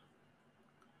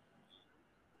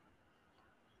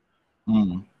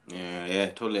 Yeah,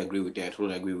 totally agree with that.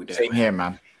 Same here,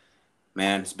 man.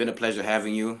 Man, it's been a pleasure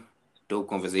having you. Dope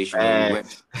conversation. We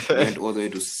went all the way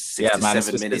to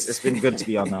 67 minutes. It's been good to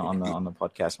be on the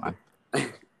podcast, man.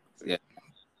 Yeah.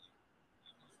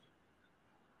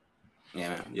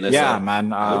 Yeah, man.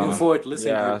 Looking forward to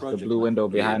listening to your project. The Blue Window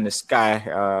Behind the Sky.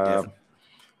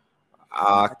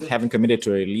 I haven't committed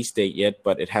to a release date yet,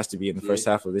 but it has to be in the first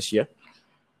half of this year.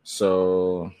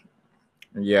 So,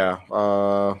 yeah,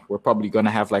 we're probably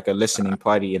gonna have like a listening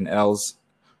party in Els.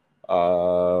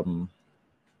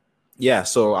 Yeah,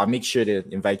 so I'll make sure to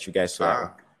invite you guys to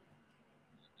that.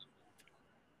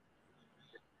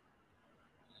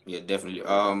 Yeah, definitely.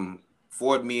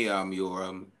 Forward me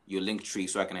your link tree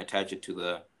so I can attach it to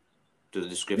the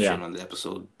description on the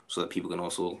episode so that people can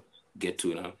also get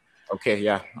to Okay,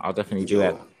 yeah, I'll definitely do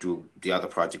that. Do the other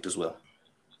project as well.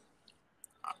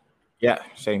 Yeah,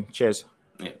 same. Cheers.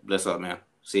 Yeah, bless up, man.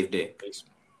 Safe day. Peace.